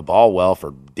not run the ball well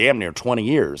for damn near 20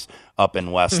 years up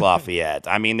in West Lafayette.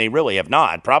 I mean, they really have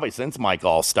not, probably since Mike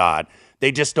Allstott.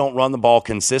 They just don't run the ball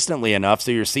consistently enough, so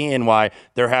you're seeing why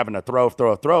they're having to throw.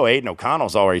 Aiden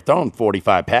O'Connell's already thrown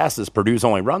 45 passes. Purdue's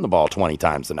only run the ball 20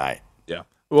 times tonight. Yeah.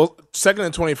 Well, 2nd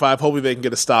and 25, hopefully they can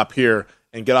get a stop here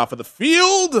and get off of the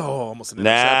field. Oh, almost an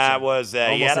interception. That was, he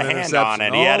had a hand on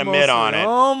it. He had a mid on it.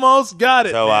 Almost got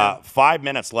it, So 5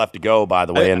 minutes left to go, by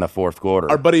the way, in the fourth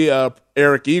quarter. Our buddy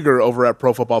Eric Eager over at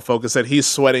Pro Football Focus said he's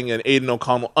sweating an Aiden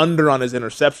O'Connell under on his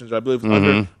interceptions. I believe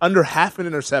under half an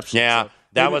interception. Yeah.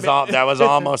 So that was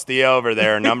almost the over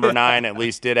there. Number 9 at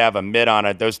least did have a mid on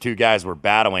it. Those two guys were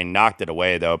battling, knocked it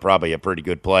away, though. Probably a pretty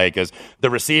good play because the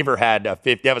receiver had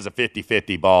that was a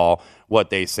 50-50 ball,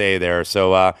 what they say there.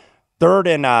 So third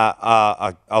and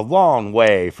a long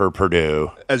way for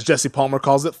Purdue. As Jesse Palmer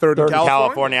calls it, third in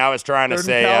California. I was trying to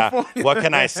say, what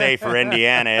can I say for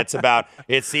Indiana?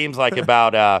 It seems like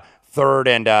about third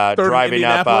and driving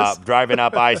up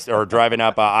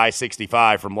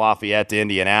I-65 from Lafayette to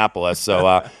Indianapolis.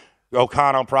 So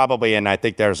O'Connell probably, and I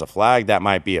think there's a flag that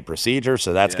might be a procedure.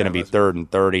 So that's going to be 3rd and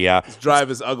 30. This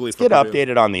drive is ugly. Let's get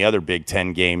updated on the other Big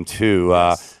Ten game too.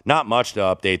 Yes. Not much to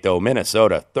update though.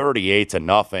 Minnesota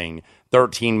 38-0.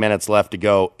 13 minutes left to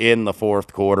go in the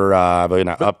fourth quarter. We're going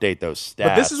to update those stats.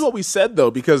 But this is what we said,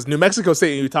 though, because New Mexico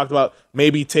State, we talked about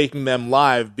maybe taking them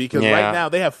live, because right now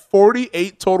they have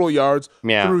 48 total yards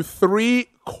through 3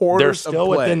 quarters of play. They're still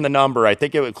within the number. I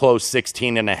think it would close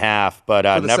 16.5, but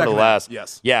nevertheless,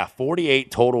 yes.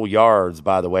 48 total yards,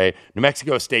 by the way. New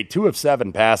Mexico State, 2 of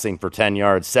 7 passing for 10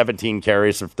 yards, 17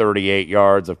 carries for 38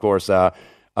 yards. Of course,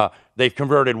 they've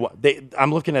converted.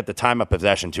 I'm looking at the time of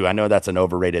possession, too. I know that's an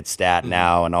overrated stat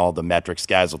now, and all the metrics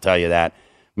guys will tell you that.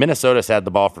 Minnesota's had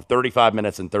the ball for 35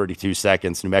 minutes and 32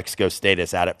 seconds. New Mexico State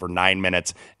has had it for 9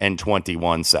 minutes and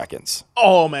 21 seconds.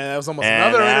 Oh, man, that was almost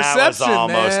another interception, that was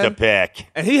almost a pick.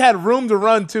 And he had room to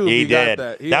run, too. He did.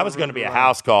 Got that. That was going to be a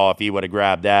house call if he would have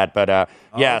grabbed that. But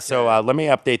Yeah, so let me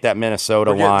update that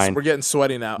Minnesota line. We're getting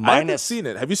sweaty now. I haven't seen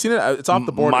it. Have you seen it? It's off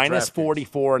the board. Minus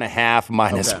 44.5,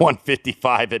 minus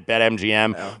 155 at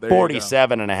BetMGM,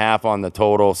 47.5 on the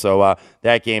total. So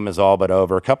that game is all but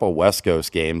over. A couple of West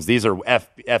Coast games. These are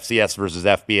FCS versus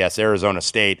FBS. Arizona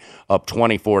State up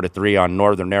 24-3 on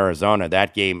Northern Arizona.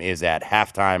 That game is at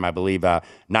halftime, I believe,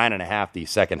 9.5 the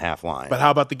second half line. But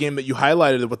how about the game that you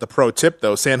highlighted with the pro tip,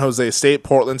 though? San Jose State,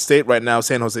 Portland State. Right now,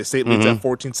 San Jose State leads at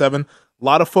 14-7. A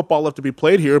lot of football left to be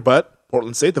played here, but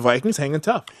Portland State, the Vikings, hanging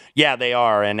tough. Yeah, they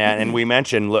are. And we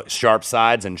mentioned sharp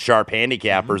sides and sharp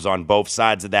handicappers on both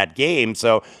sides of that game.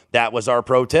 So that was our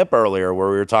pro tip earlier where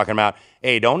we were talking about,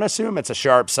 hey, don't assume it's a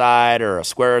sharp side or a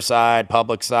square side,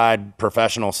 public side,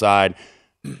 professional side.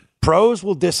 Pros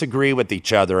will disagree with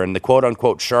each other, and the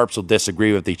quote-unquote sharps will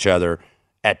disagree with each other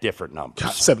at different numbers.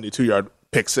 72-yard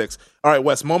pick six. All right,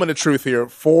 Wes, moment of truth here.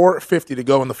 4:50 to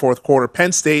go in the fourth quarter.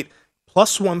 Penn State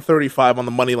plus 135 on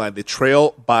the money line. They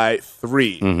trail by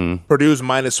 3. Purdue's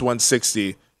minus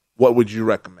 160. What would you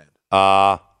recommend?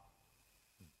 My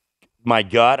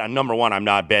gut, number one, I'm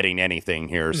not betting anything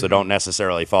here, so don't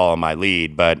necessarily follow my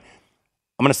lead, but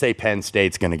I'm going to say Penn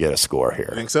State's going to get a score here.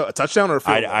 You think so? A touchdown or a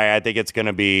field goal? I think it's going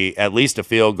to be at least a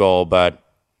field goal, but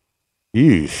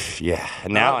yeah.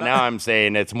 Now I'm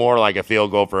saying it's more like a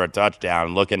field goal for a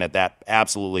touchdown, looking at that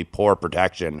absolutely poor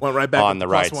protection on the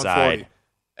right side.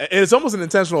 And it's almost an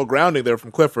intentional grounding there from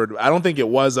Clifford. I don't think it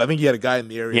was. I think he had a guy in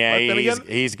the area. Yeah,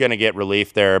 he's going to get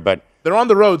relief there, but they're on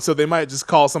the road, so they might just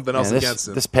call something else against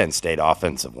him. This Penn State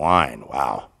offensive line,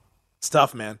 wow. It's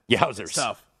tough, man. Yowzers. It's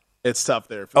tough. It's tough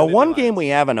there. One game we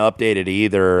haven't updated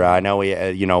either. I know we,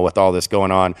 with all this going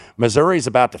on, Missouri's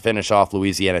about to finish off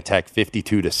Louisiana Tech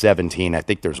 52-17. I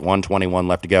think there's 121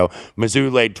 left to go.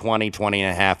 Mizzou laid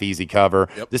 20.5 easy cover.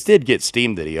 Yep. This did get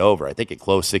steamed to the over. I think it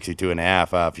closed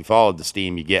 62.5. If you followed the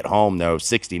steam, you get home though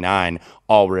 69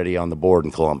 already on the board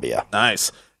in Columbia.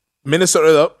 Nice. Minnesota,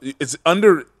 though, it's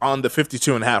under on the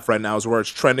 52.5 right now is where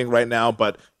it's trending right now,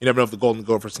 but you never know if the Golden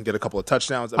Gophers can get a couple of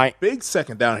touchdowns. Big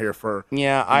second down here for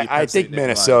I think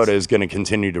Minnesota is going to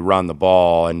continue to run the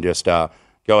ball and just go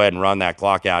ahead and run that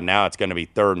clock out. Now it's going to be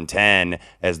 3rd and 10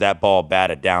 as that ball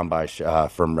batted down by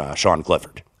from Sean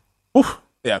Clifford. Oof.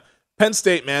 Yeah. Penn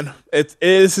State, man,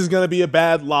 this is going to be a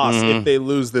bad loss if they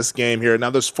lose this game here. Now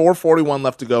there's 4:41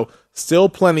 left to go, still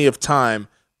plenty of time.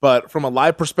 But from a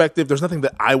live perspective, there's nothing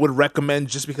that I would recommend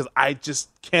just because I just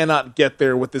cannot get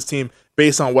there with this team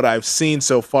based on what I've seen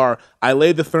so far. I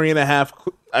laid the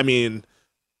 3.5. I mean,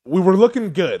 we were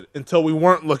looking good until we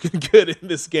weren't looking good in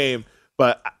this game.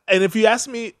 And if you ask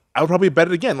me, I would probably bet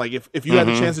it again. Like if you had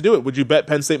the chance to do it, would you bet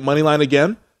Penn State money line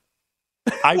again?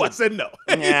 I said no.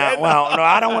 Yeah, well, no,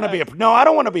 I don't want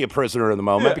to be a prisoner in the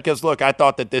moment because look, I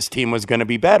thought that this team was going to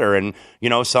be better, and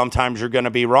sometimes you're going to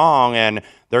be wrong, and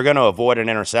they're going to avoid an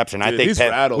interception. Dude, I think he's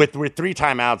rattled. with 3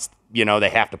 timeouts, they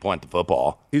have to punt the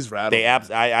football. He's rattled.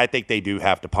 I think they do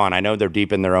have to punt. I know they're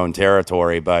deep in their own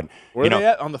territory, but where are they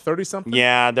at on the 30-something?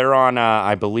 Yeah, they're on.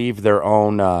 I believe their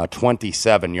own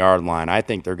 27-yard line. I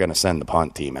think they're going to send the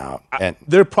punt team out. And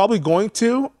they're probably going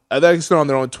to. They're on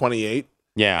their own 28.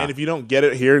 Yeah. And if you don't get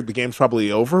it here, the game's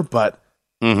probably over. But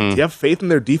do you have faith in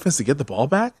their defense to get the ball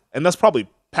back? And that's probably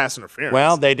pass interference.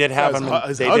 Well, they did have him.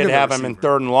 They did have him in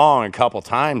 3rd and long a couple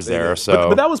times there. So,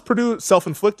 but that was Purdue's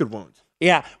self-inflicted wound.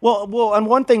 Yeah. Well, and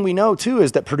one thing we know too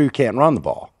is that Purdue can't run the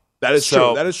ball. That is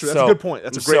true. That's a good point.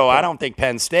 That's a great point. So I don't think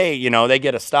Penn State, they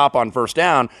get a stop on 1st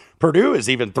down. Purdue is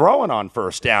even throwing on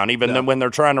 1st down, even when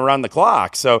they're trying to run the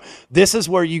clock. So this is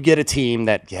where you get a team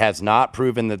that has not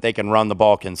proven that they can run the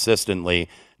ball consistently.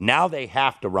 Now they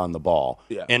have to run the ball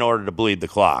in order to bleed the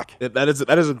clock. That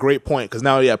is a great point because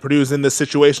now, Purdue's in this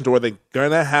situation to where they're going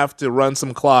to have to run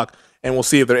some clock, and we'll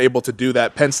see if they're able to do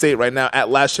that. Penn State right now at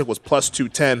last check was plus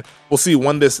 210. We'll see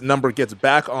when this number gets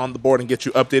back on the board and get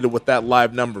you updated with that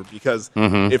live number because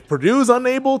if Purdue's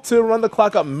unable to run the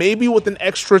clock up, maybe with an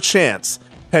extra chance,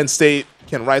 Penn State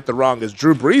can right the wrong as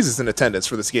Drew Brees is in attendance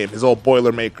for this game. His old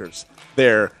Boilermakers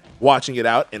there watching it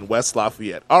out in West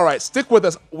Lafayette. All right, stick with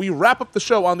us. We wrap up the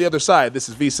show on the other side. This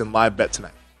is VSiN Live Bet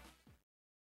Tonight.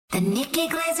 The Nikki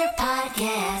Glaser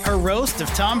Podcast. Her roast of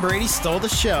Tom Brady stole the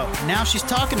show. Now she's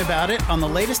talking about it on the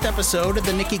latest episode of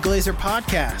the Nikki Glaser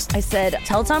Podcast. I said,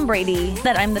 tell Tom Brady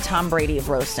that I'm the Tom Brady of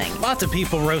roasting. Lots of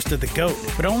people roasted the GOAT,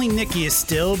 but only Nikki is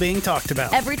still being talked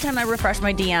about. Every time I refresh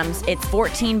my DMs, it's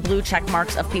 14 blue check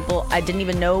marks of people I didn't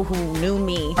even know who knew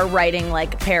me are writing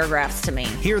paragraphs to me.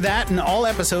 Hear that in all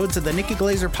episodes of the Nikki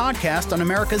Glaser Podcast on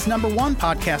America's #1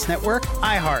 podcast network,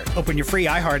 iHeart. Open your free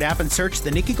iHeart app and search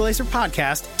the Nikki Glaser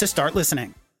Podcast to start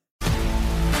listening.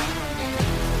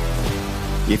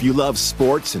 If you love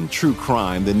sports and true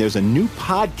crime, then there's a new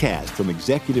podcast from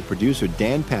executive producer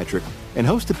Dan Patrick and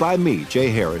hosted by me, Jay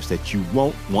Harris, that you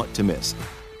won't want to miss.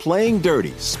 Playing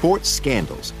Dirty: Sports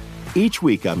Scandals. Each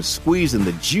week, I'm squeezing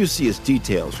the juiciest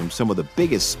details from some of the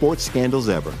biggest sports scandals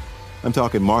ever. I'm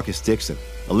talking Marcus Dixon,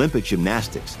 Olympic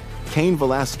gymnastics, Cain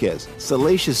Velasquez,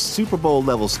 salacious Super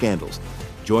Bowl-level scandals.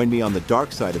 Join me on the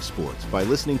dark side of sports by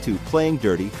listening to Playing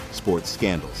Dirty: Sports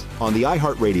Scandals on the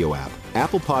iHeartRadio app,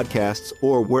 Apple Podcasts,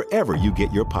 or wherever you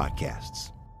get your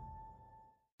podcasts.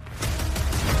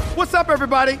 What's up,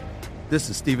 everybody? This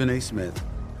is Stephen A. Smith.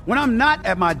 When I'm not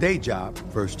at my day job,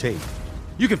 First Take,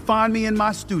 you can find me in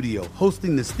my studio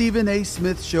hosting the Stephen A.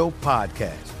 Smith Show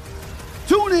podcast.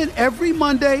 Tune in every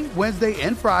Monday, Wednesday,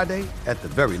 and Friday, at the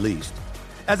very least,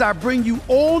 as I bring you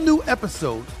all new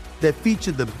episodes that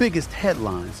feature the biggest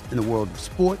headlines in the world of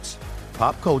sports,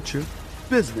 pop culture,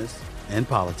 business, and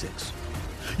politics.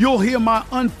 You'll hear my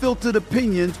unfiltered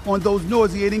opinions on those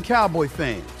nauseating Cowboy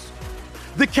fans,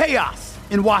 the chaos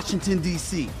in Washington,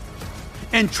 D.C.,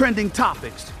 and trending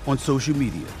topics on social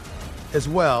media, as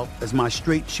well as my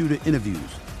straight shooter interviews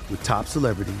with top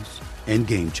celebrities and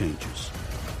game changers.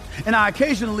 And I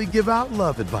occasionally give out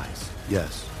love advice.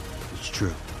 Yes, it's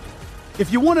true.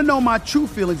 If you want to know my true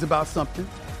feelings about something,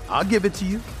 I'll give it to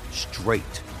you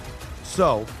straight.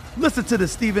 So listen to the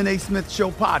Stephen A. Smith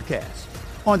Show podcast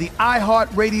on the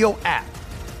iHeartRadio app,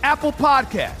 Apple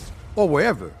Podcasts, or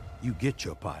wherever you get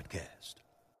your podcast.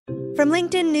 From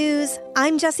LinkedIn News,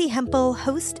 I'm Jessie Hempel,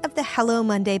 host of the Hello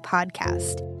Monday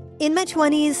podcast. In my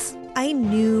 20s, I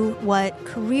knew what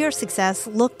career success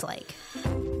looked like.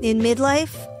 In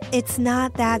midlife, it's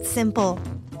not that simple.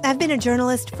 I've been a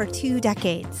journalist for 2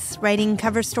 decades, writing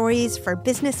cover stories for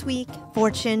Business Week,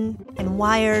 Fortune, and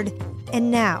Wired.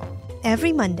 And now,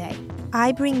 every Monday,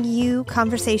 I bring you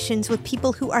conversations with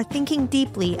people who are thinking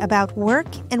deeply about work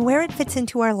and where it fits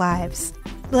into our lives.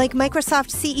 Like Microsoft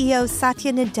CEO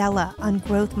Satya Nadella on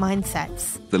growth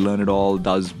mindsets. The learn-it-all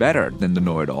does better than the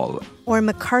know-it-all. Or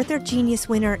MacArthur Genius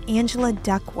winner Angela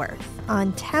Duckworth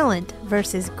on talent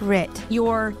versus grit.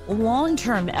 Your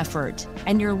long-term effort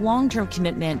and your long-term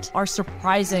commitment are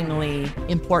surprisingly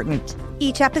important.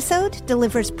 Each episode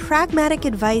delivers pragmatic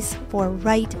advice for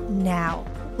right now.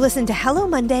 Listen to Hello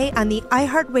Monday on the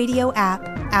iHeartRadio app,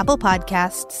 Apple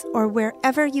Podcasts, or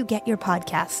wherever you get your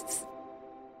podcasts.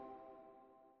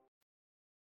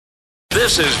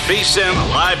 This is VSiN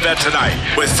Live Bet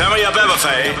Tonight with Femi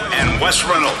Abebefe and Wes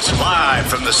Reynolds, live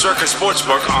from the Circus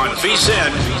Sportsbook on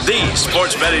VSiN, the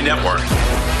sports betting network.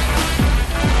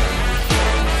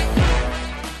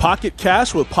 Pocket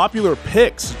cash with popular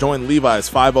picks. Join Levi's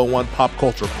 501 Pop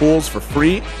Culture Pools for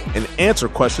free and answer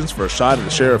questions for a shot at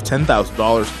a share of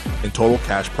 $10,000 in total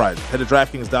cash prizes. Head to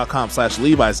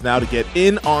DraftKings.com/Levi's now to get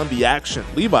in on the action.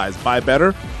 Levi's, buy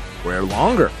better, wear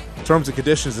longer. Terms and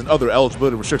conditions and other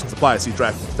eligibility restrictions apply. See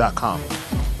DraftKings.com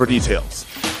for details.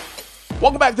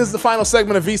 Welcome back. This is the final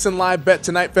segment of VSiN Live Bet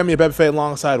Tonight. Femi Abebefe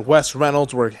alongside Wes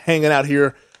Reynolds. We're hanging out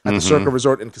here at the Circa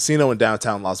Resort and Casino in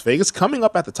downtown Las Vegas. Coming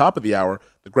up at the top of the hour,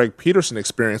 the Greg Peterson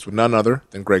experience with none other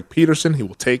than Greg Peterson. He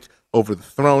will take over the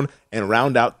throne and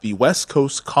round out the West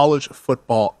Coast college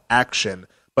football action.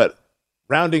 But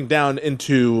rounding down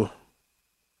into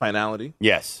finality.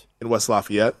 Yes. In West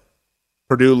Lafayette.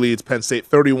 Purdue leads Penn State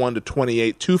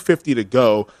 31-28, 2:50 to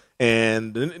go.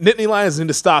 And the Nittany Lions need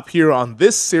to stop here on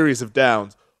this series of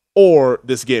downs or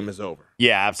this game is over.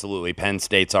 Yeah, absolutely. Penn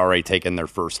State's already taken their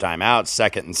first time out,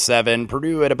 2nd and 7.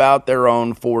 Purdue at about their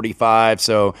own 45,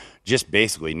 so just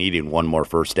basically needing one more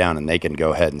first down, and they can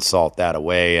go ahead and salt that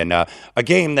away. And a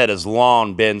game that has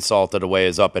long been salted away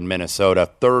is up in Minnesota,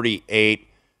 38.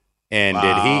 And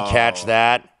Did he catch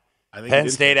that? Penn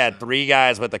State had 3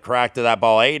 guys with the crack to that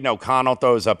ball. Aiden O'Connell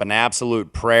throws up an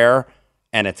absolute prayer,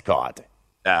 and it's caught.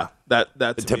 Yeah,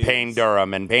 that's to Payne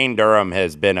Durham, and Payne Durham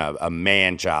has been a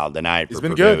man-child tonight for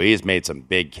Purdue. Good. He's made some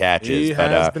big catches. He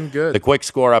has been good. The quick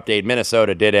score update,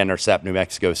 Minnesota did intercept New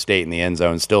Mexico State in the end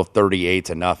zone, still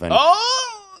 38-0.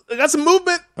 Oh, they got some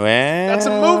movement. Well, got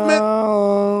some movement.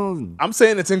 I'm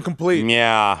saying it's incomplete.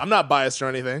 Yeah. I'm not biased or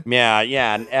anything.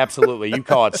 Yeah, absolutely. You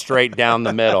call it straight down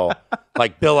the middle.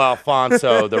 Like Bill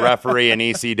Alfonso, the referee in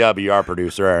ECW, our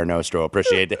producer, Aaron Nostro,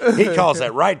 appreciate it. He calls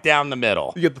it right down the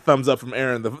middle. You get the thumbs up from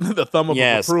Aaron, the thumb of approval.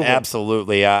 Yes,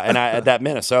 absolutely. And that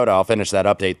Minnesota, I'll finish that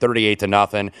update,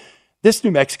 38-0. This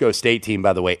New Mexico State team,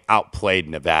 by the way, outplayed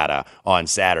Nevada on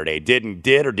Saturday.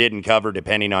 Didn't cover,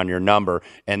 depending on your number,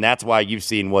 and that's why you've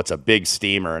seen what's a big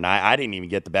steamer. And I didn't even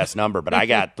get the best number, but I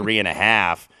got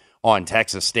 3.5 on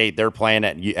Texas State. They're playing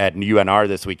at UNR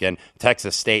this weekend.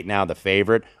 Texas State now the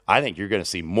favorite. I think you're going to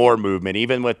see more movement,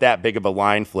 even with that big of a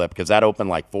line flip, because that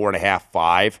opened like 4.5,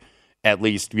 5. at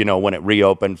least, when it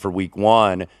reopened for week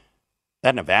 1.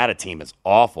 That Nevada team is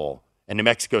awful. And New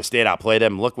Mexico State outplayed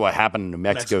them. Look what happened to New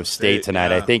Mexico State tonight.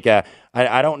 Yeah. I think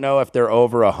I don't know if they're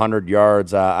over 100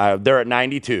 yards. They're at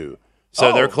 92.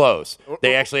 So they're close.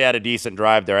 They actually had a decent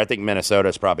drive there. I think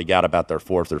Minnesota's probably got about their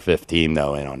 4th or 5th team,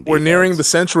 though, in on defense. We're nearing the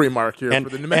century mark here for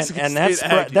the New Mexico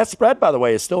State. That spread, by the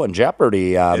way, is still in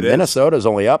jeopardy. Minnesota's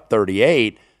only up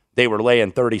 38. They were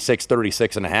laying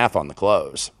 36.5 on the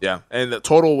close. Yeah, and the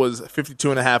total was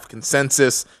 52.5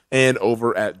 consensus and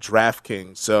over at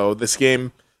DraftKings. So this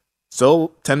game,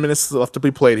 still 10 minutes left to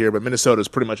be played here, but Minnesota's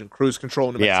pretty much in cruise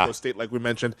control. New Mexico State, like we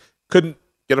mentioned, couldn't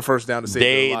get a first down to save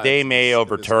their lives. They may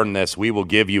overturn this. We will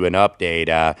give you an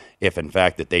update if, in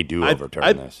fact, that they do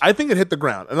overturn this. I think it hit the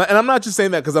ground. And I'm not just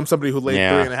saying that because I'm somebody who laid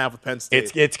 3.5 with Penn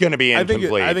State. It's going to be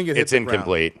incomplete. I think it's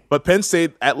incomplete. Ground. But Penn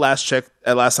State, at last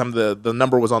time the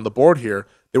number was on the board here,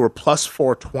 they were plus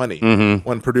 420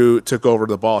 when Purdue took over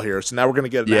the ball here. So now we're going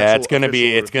to get it's going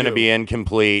to be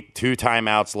incomplete. 2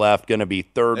 timeouts left. Going to be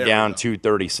third down,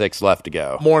 2:36 left to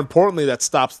go. More importantly, that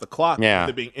stops the clock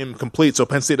from being incomplete. So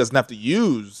Penn State doesn't have to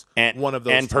use one of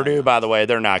those. And Purdue, by the way,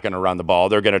 they're not going to run the ball.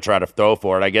 They're going to try to throw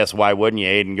for it. I guess why wouldn't you?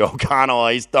 Aiden O'Connell,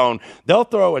 he's thrown. They'll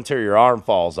throw until your arm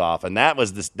falls off, and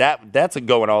that's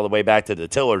going all the way back to the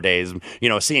Tiller days.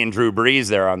 Seeing Drew Brees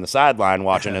there on the sideline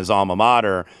watching his alma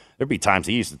mater. There'd be times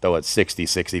he used to throw it 60,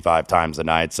 65 times a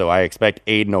night. So I expect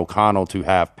Aiden O'Connell to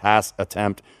have pass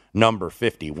attempt number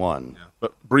 51. Yeah,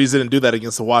 but Brees didn't do that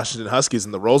against the Washington Huskies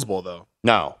in the Rose Bowl, though.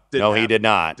 No, he did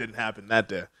not. Didn't happen that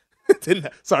day.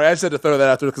 Sorry, I just had to throw that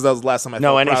out there because that was the last time I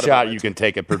felt any shot you can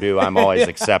take at Purdue, I'm always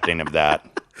accepting of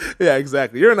that. Yeah,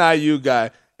 exactly. You're an IU guy,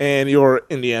 and your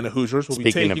Indiana Hoosiers will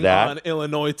be taking on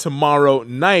Illinois tomorrow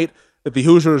night. The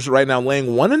Hoosiers right now laying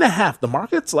 1.5. The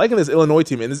market's liking this Illinois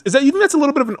team. And is that, you think that's a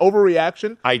little bit of an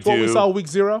overreaction to what we saw week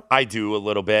 0? I do a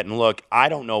little bit. And look, I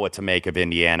don't know what to make of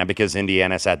Indiana because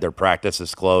Indiana's had their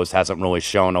practices closed, hasn't really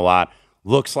shown a lot.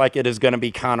 Looks like it is going to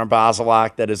be Connor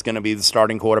Bazelak that is going to be the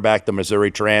starting quarterback, the Missouri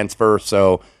transfer.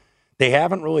 So they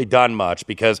haven't really done much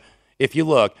because if you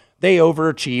look, they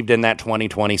overachieved in that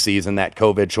 2020 season, that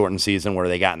COVID-shortened season where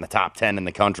they got in the top 10 in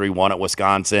the country, won at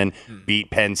Wisconsin, beat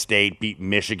Penn State, beat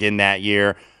Michigan that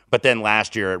year. But then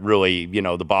last year, it really,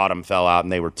 the bottom fell out,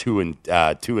 and they were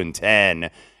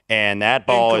 2-10. And that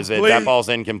ball's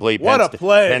incomplete. What a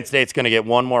play! Penn State's going to get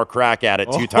one more crack at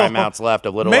it. 2 timeouts left.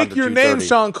 A little Make under your 2:30. name,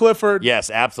 Sean Clifford.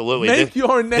 Yes, absolutely. Make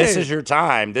your name. This is your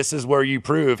time. This is where you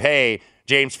prove, hey,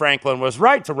 James Franklin was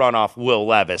right to run off Will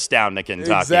Levis down to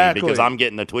Kentucky because I'm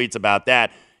getting the tweets about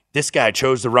that. This guy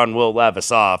chose to run Will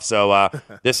Levis off. So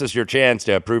this is your chance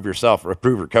to prove yourself or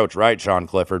prove your coach right, Sean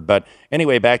Clifford. But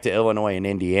anyway, back to Illinois and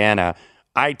Indiana.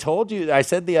 I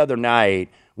said the other night,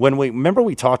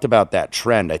 we talked about that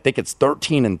trend. I think it's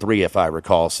 13-3, if I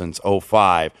recall, since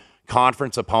 2005.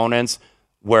 Conference opponents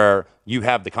where you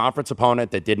have the conference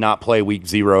opponent that did not play week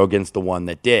 0 against the one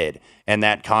that did. And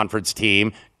that conference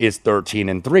team is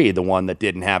 13-3, the one that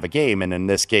didn't have a game. And in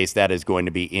this case, that is going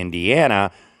to be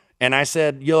Indiana. And I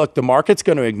said, look, the market's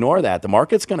going to ignore that. The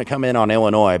market's going to come in on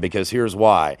Illinois because here's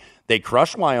why. They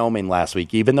crushed Wyoming last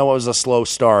week, even though it was a slow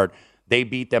start. They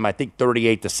beat them, I think,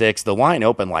 38-6. The line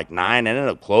opened like 9 and ended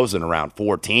up closing around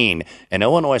 14. And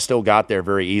Illinois still got there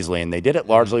very easily, and they did it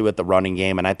largely with the running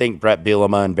game. And I think Brett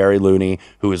Bielema and Barry Looney,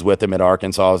 who was with him at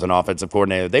Arkansas as an offensive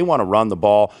coordinator, they want to run the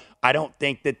ball. I don't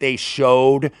think that they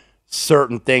showed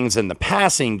certain things in the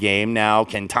passing game. Now,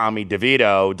 can Tommy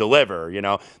DeVito deliver?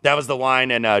 That was the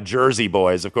line in Jersey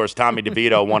Boys. Of course, Tommy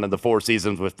DeVito, one of the 4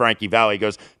 seasons with Frankie Valli,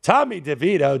 goes, Tommy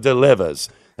DeVito delivers.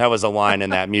 That was a line in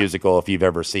that musical, if you've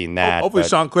ever seen that. Hopefully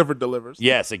Sean Clifford delivers.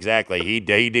 Yes, exactly. He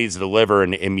needs to deliver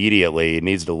immediately. He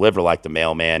needs to deliver like the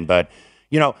mailman. But,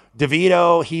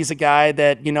 DeVito, he's a guy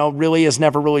that, really has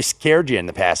never really scared you in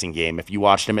the passing game. If you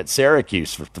watched him at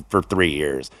Syracuse for 3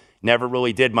 years, never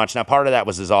really did much. Now, part of that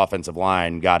was his offensive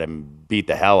line got him beat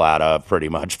the hell out of pretty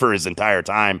much for his entire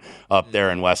time up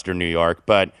there in Western New York.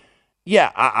 But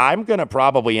yeah, I'm going to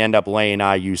probably end up laying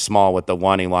IU small with the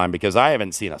money line because I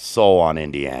haven't seen a soul on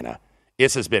Indiana.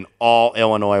 This has been all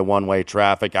Illinois one-way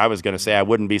traffic. I was going to say I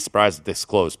wouldn't be surprised at this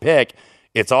close pick.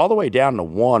 It's all the way down to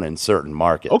 1 in certain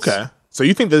markets. Okay. So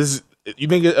you think you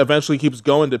think it eventually keeps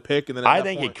going to pick? And then I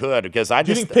think it could because Do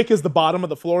you think pick is the bottom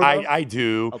of the floor? I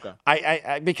do. Okay.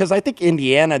 I because I think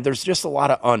Indiana, there's just a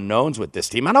lot of unknowns with this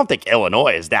team. I don't think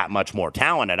Illinois is that much more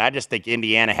talented. I just think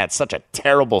Indiana had such a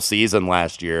terrible season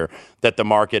last year that the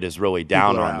market is really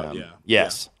down on them. Yeah.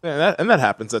 Yes. Yeah, and that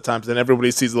happens at times. And everybody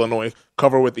sees Illinois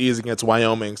cover with ease against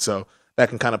Wyoming. So that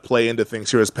can kind of play into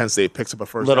things here as Penn State picks up a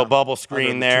first little down. bubble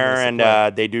screen there,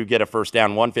 and they do get a first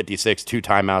down, 156, 2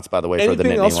 timeouts, by the way, for the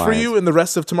Nittany Lions. Anything else for you in the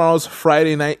rest of tomorrow's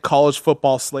Friday night college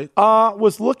football slate?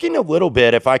 Was looking a little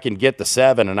bit if I can get the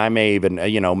 7, and I may even,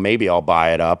 maybe I'll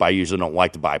buy it up. I usually don't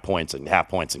like to buy points and half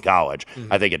points in college.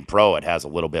 I think in pro it has a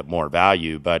little bit more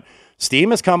value, but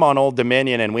steam has come on Old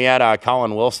Dominion, and we had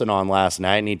Colin Wilson on last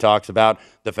night, and he talks about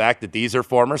the fact that these are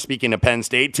speaking of Penn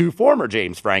State, 2 former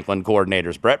James Franklin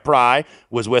coordinators. Brett Pry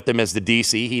was with him as the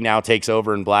DC. He now takes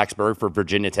over in Blacksburg for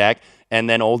Virginia Tech. And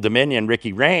then Old Dominion,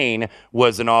 Ricky Rain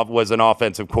was an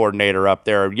offensive coordinator up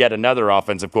there, yet another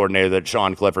offensive coordinator that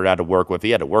Sean Clifford had to work with.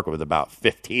 He had to work with about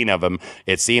 15 of them,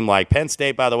 it seemed like. Penn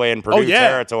State, by the way, in Purdue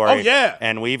territory. Oh, yeah.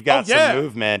 And we've got some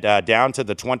movement down to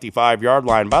the 25-yard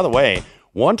line. By the way,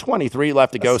 1:23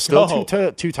 left to go. Still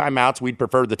two timeouts. We'd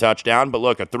prefer the touchdown. But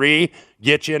look, a 3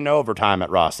 gets you in overtime at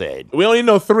Ross-Ade. We only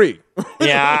know 3.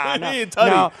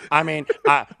 Yeah,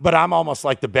 but I'm almost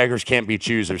like the beggars can't be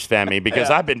choosers, Femi, because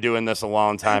I've been doing this a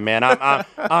long time, man.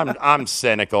 I'm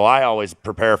cynical. I always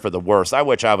prepare for the worst. I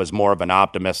wish I was more of an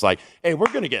optimist. Like, hey,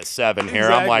 we're going to get 7 here.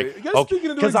 Exactly. I'm like,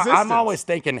 okay, because I'm always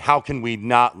thinking, how can we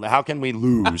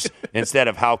lose instead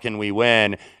of how can we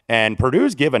win? And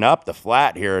Purdue's given up the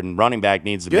flat here, and running back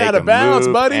needs to make a move. Get out of bounds,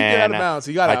 buddy. Get out of bounds.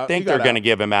 I think they're going to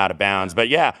give him out of bounds. But,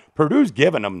 yeah, Purdue's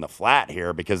giving them the flat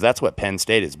here because that's what Penn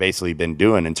State has basically been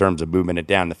doing in terms of moving it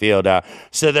down the field.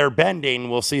 So they're bending.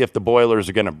 We'll see if the Boilers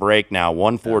are going to break now.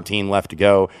 1:14 left to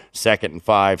go, 2nd and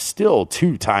 5. Still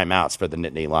 2 timeouts for the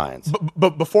Nittany Lions.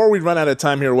 But before we run out of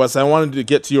time here, Wes, I wanted to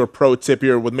get to your pro tip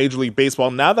here with Major League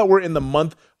Baseball. Now that we're in the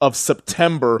month of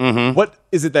September, what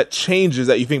is it that changes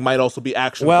that you think might also be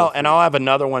actionable? Well, and I'll have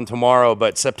another one tomorrow,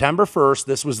 but September 1st,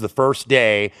 this was the first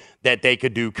day that they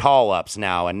could do call-ups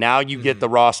now, and now you get the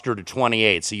roster to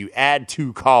 28, so you add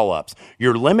 2 call-ups.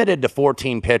 You're limited to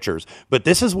 14 pitchers, but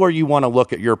this is where you want to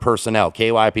look at your personnel.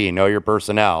 KYP, know your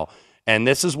personnel. And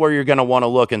this is where you're going to want to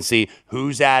look and see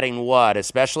who's adding what,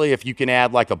 especially if you can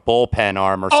add like a bullpen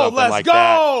arm or something like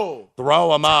that.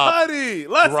 Throw them up. Buddy,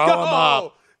 let's Throw go. them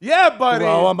up. Yeah, buddy.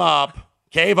 Throw them up.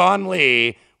 Kayvon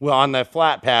Lee on the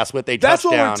flat pass with a touchdown. That's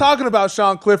what we're talking about,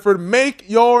 Sean Clifford. Make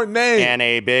your name. And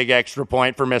a big extra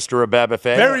point for Mr.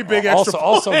 Abebefe. Very big extra point.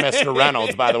 Also Mr.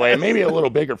 Reynolds, by the way. Maybe a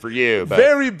little bigger for you. But.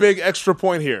 Very big extra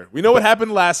point here. We know what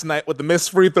happened last night with the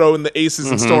missed free throw in the Aces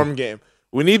and Storm game.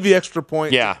 We need the extra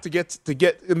point to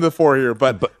get in the 4 here,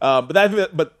 but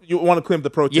you want to clean up the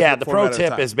pro tip. Yeah, the pro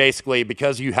tip is basically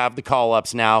because you have the call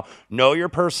ups now. Know your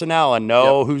personnel and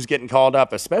know who's getting called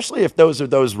up, especially if those are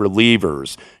those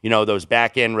relievers. Those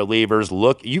back end relievers.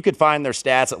 Look, you could find their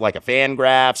stats at like a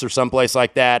FanGraphs or someplace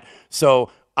like that. So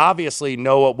obviously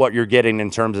know what you're getting in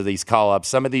terms of these call ups.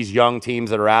 Some of these young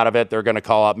teams that are out of it, they're going to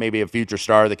call up maybe a future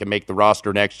star that can make the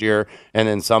roster next year, and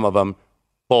then some of them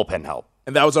bullpen help.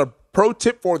 And that was our pro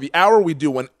tip for the hour. We do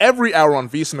one every hour on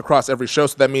VSiN across every show,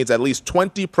 so that means at least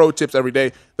 20 pro tips every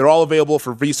day. They're all available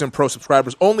for VSiN Pro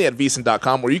subscribers only at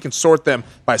VSiN.com, where you can sort them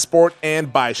by sport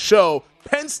and by show.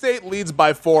 Penn State leads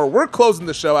by 4. We're closing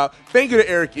the show out. Thank you to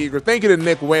Eric Eager. Thank you to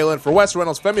Nick Whalen. For Wes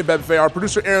Reynolds, Femi Abebefe, our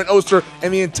producer Aaron Oster,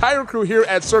 and the entire crew here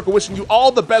at Circle, wishing you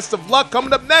all the best of luck.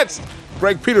 Coming up next,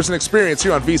 Greg Peterson Experience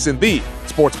here on VSiN, the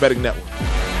Sports Betting Network.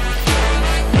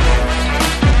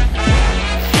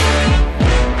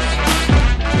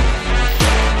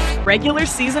 Regular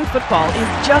season football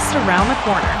is just around the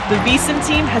corner. The VSiN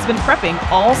team has been prepping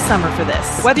all summer for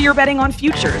this. Whether you're betting on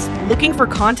futures, looking for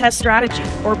contest strategy,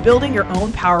 or building your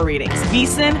own power ratings,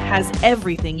 VSiN has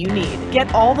everything you need.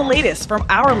 Get all the latest from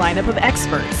our lineup of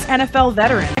experts. NFL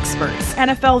veteran experts,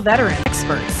 NFL veteran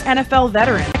experts, NFL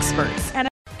veteran experts,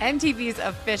 MTV's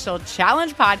official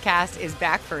Challenge podcast is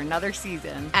back for another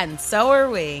season. And so are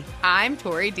we. I'm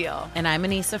Tori Deal. And I'm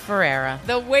Anissa Ferreira.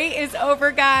 The wait is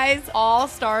over, guys. All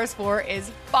Stars 4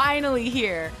 is finally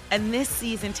here. And this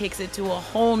season takes it to a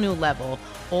whole new level.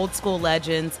 Old school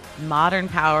legends, modern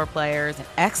power players, and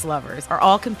ex-lovers are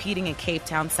all competing in Cape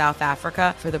Town, South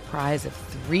Africa for the prize of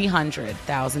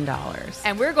 $300,000.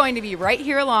 And we're going to be right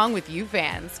here along with you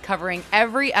fans, covering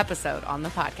every episode on the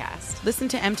podcast. Listen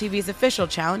to MTV's official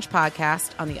Challenge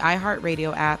podcast on the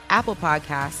iHeartRadio app, Apple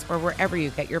Podcasts, or wherever you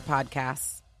get your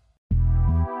podcasts.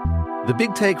 The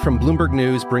Big Take from Bloomberg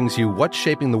News brings you what's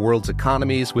shaping the world's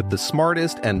economies with the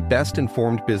smartest and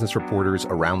best-informed business reporters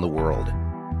around the world.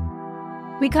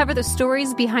 We cover the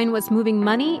stories behind what's moving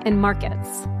money and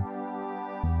markets,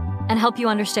 and help you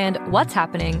understand what's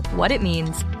happening, what it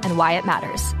means, and why it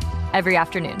matters every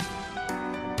afternoon.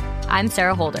 I'm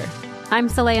Sarah Holder. I'm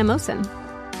Saleha Mohsin.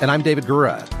 And I'm David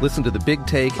Gura. Listen to The Big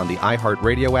Take on the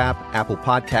iHeartRadio app, Apple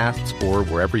Podcasts, or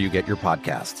wherever you get your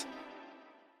podcasts.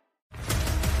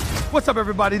 What's up,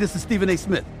 everybody? This is Stephen A.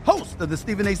 Smith, host of the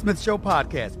Stephen A. Smith Show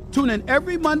podcast. Tune in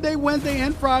every Monday, Wednesday,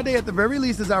 and Friday at the very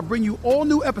least as I bring you all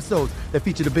new episodes that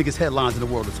feature the biggest headlines in the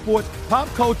world of sports, pop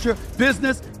culture,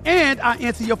 business, and I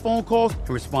answer your phone calls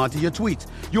and respond to your tweets.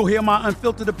 You'll hear my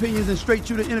unfiltered opinions and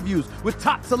straight-shooter interviews with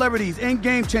top celebrities and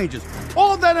game changers.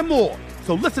 All that and more.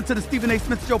 So listen to the Stephen A.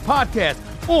 Smith Show podcast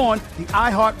on the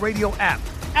iHeartRadio app,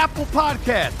 Apple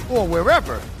Podcasts, or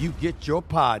wherever you get your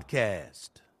podcast.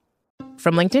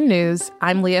 From LinkedIn News,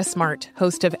 I'm Leah Smart,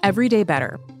 host of Everyday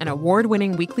Better, an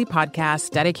award-winning weekly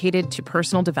podcast dedicated to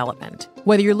personal development.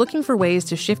 Whether you're looking for ways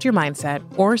to shift your mindset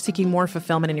or seeking more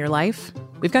fulfillment in your life,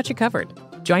 we've got you covered.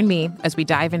 Join me as we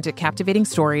dive into captivating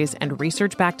stories and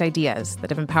research-backed ideas that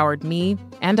have empowered me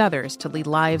and others to lead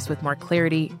lives with more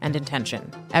clarity and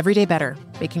intention. Everyday Better,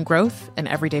 making growth an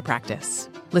everyday practice.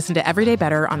 Listen to Everyday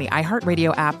Better on the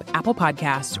iHeartRadio app, Apple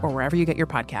Podcasts, or wherever you get your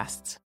podcasts.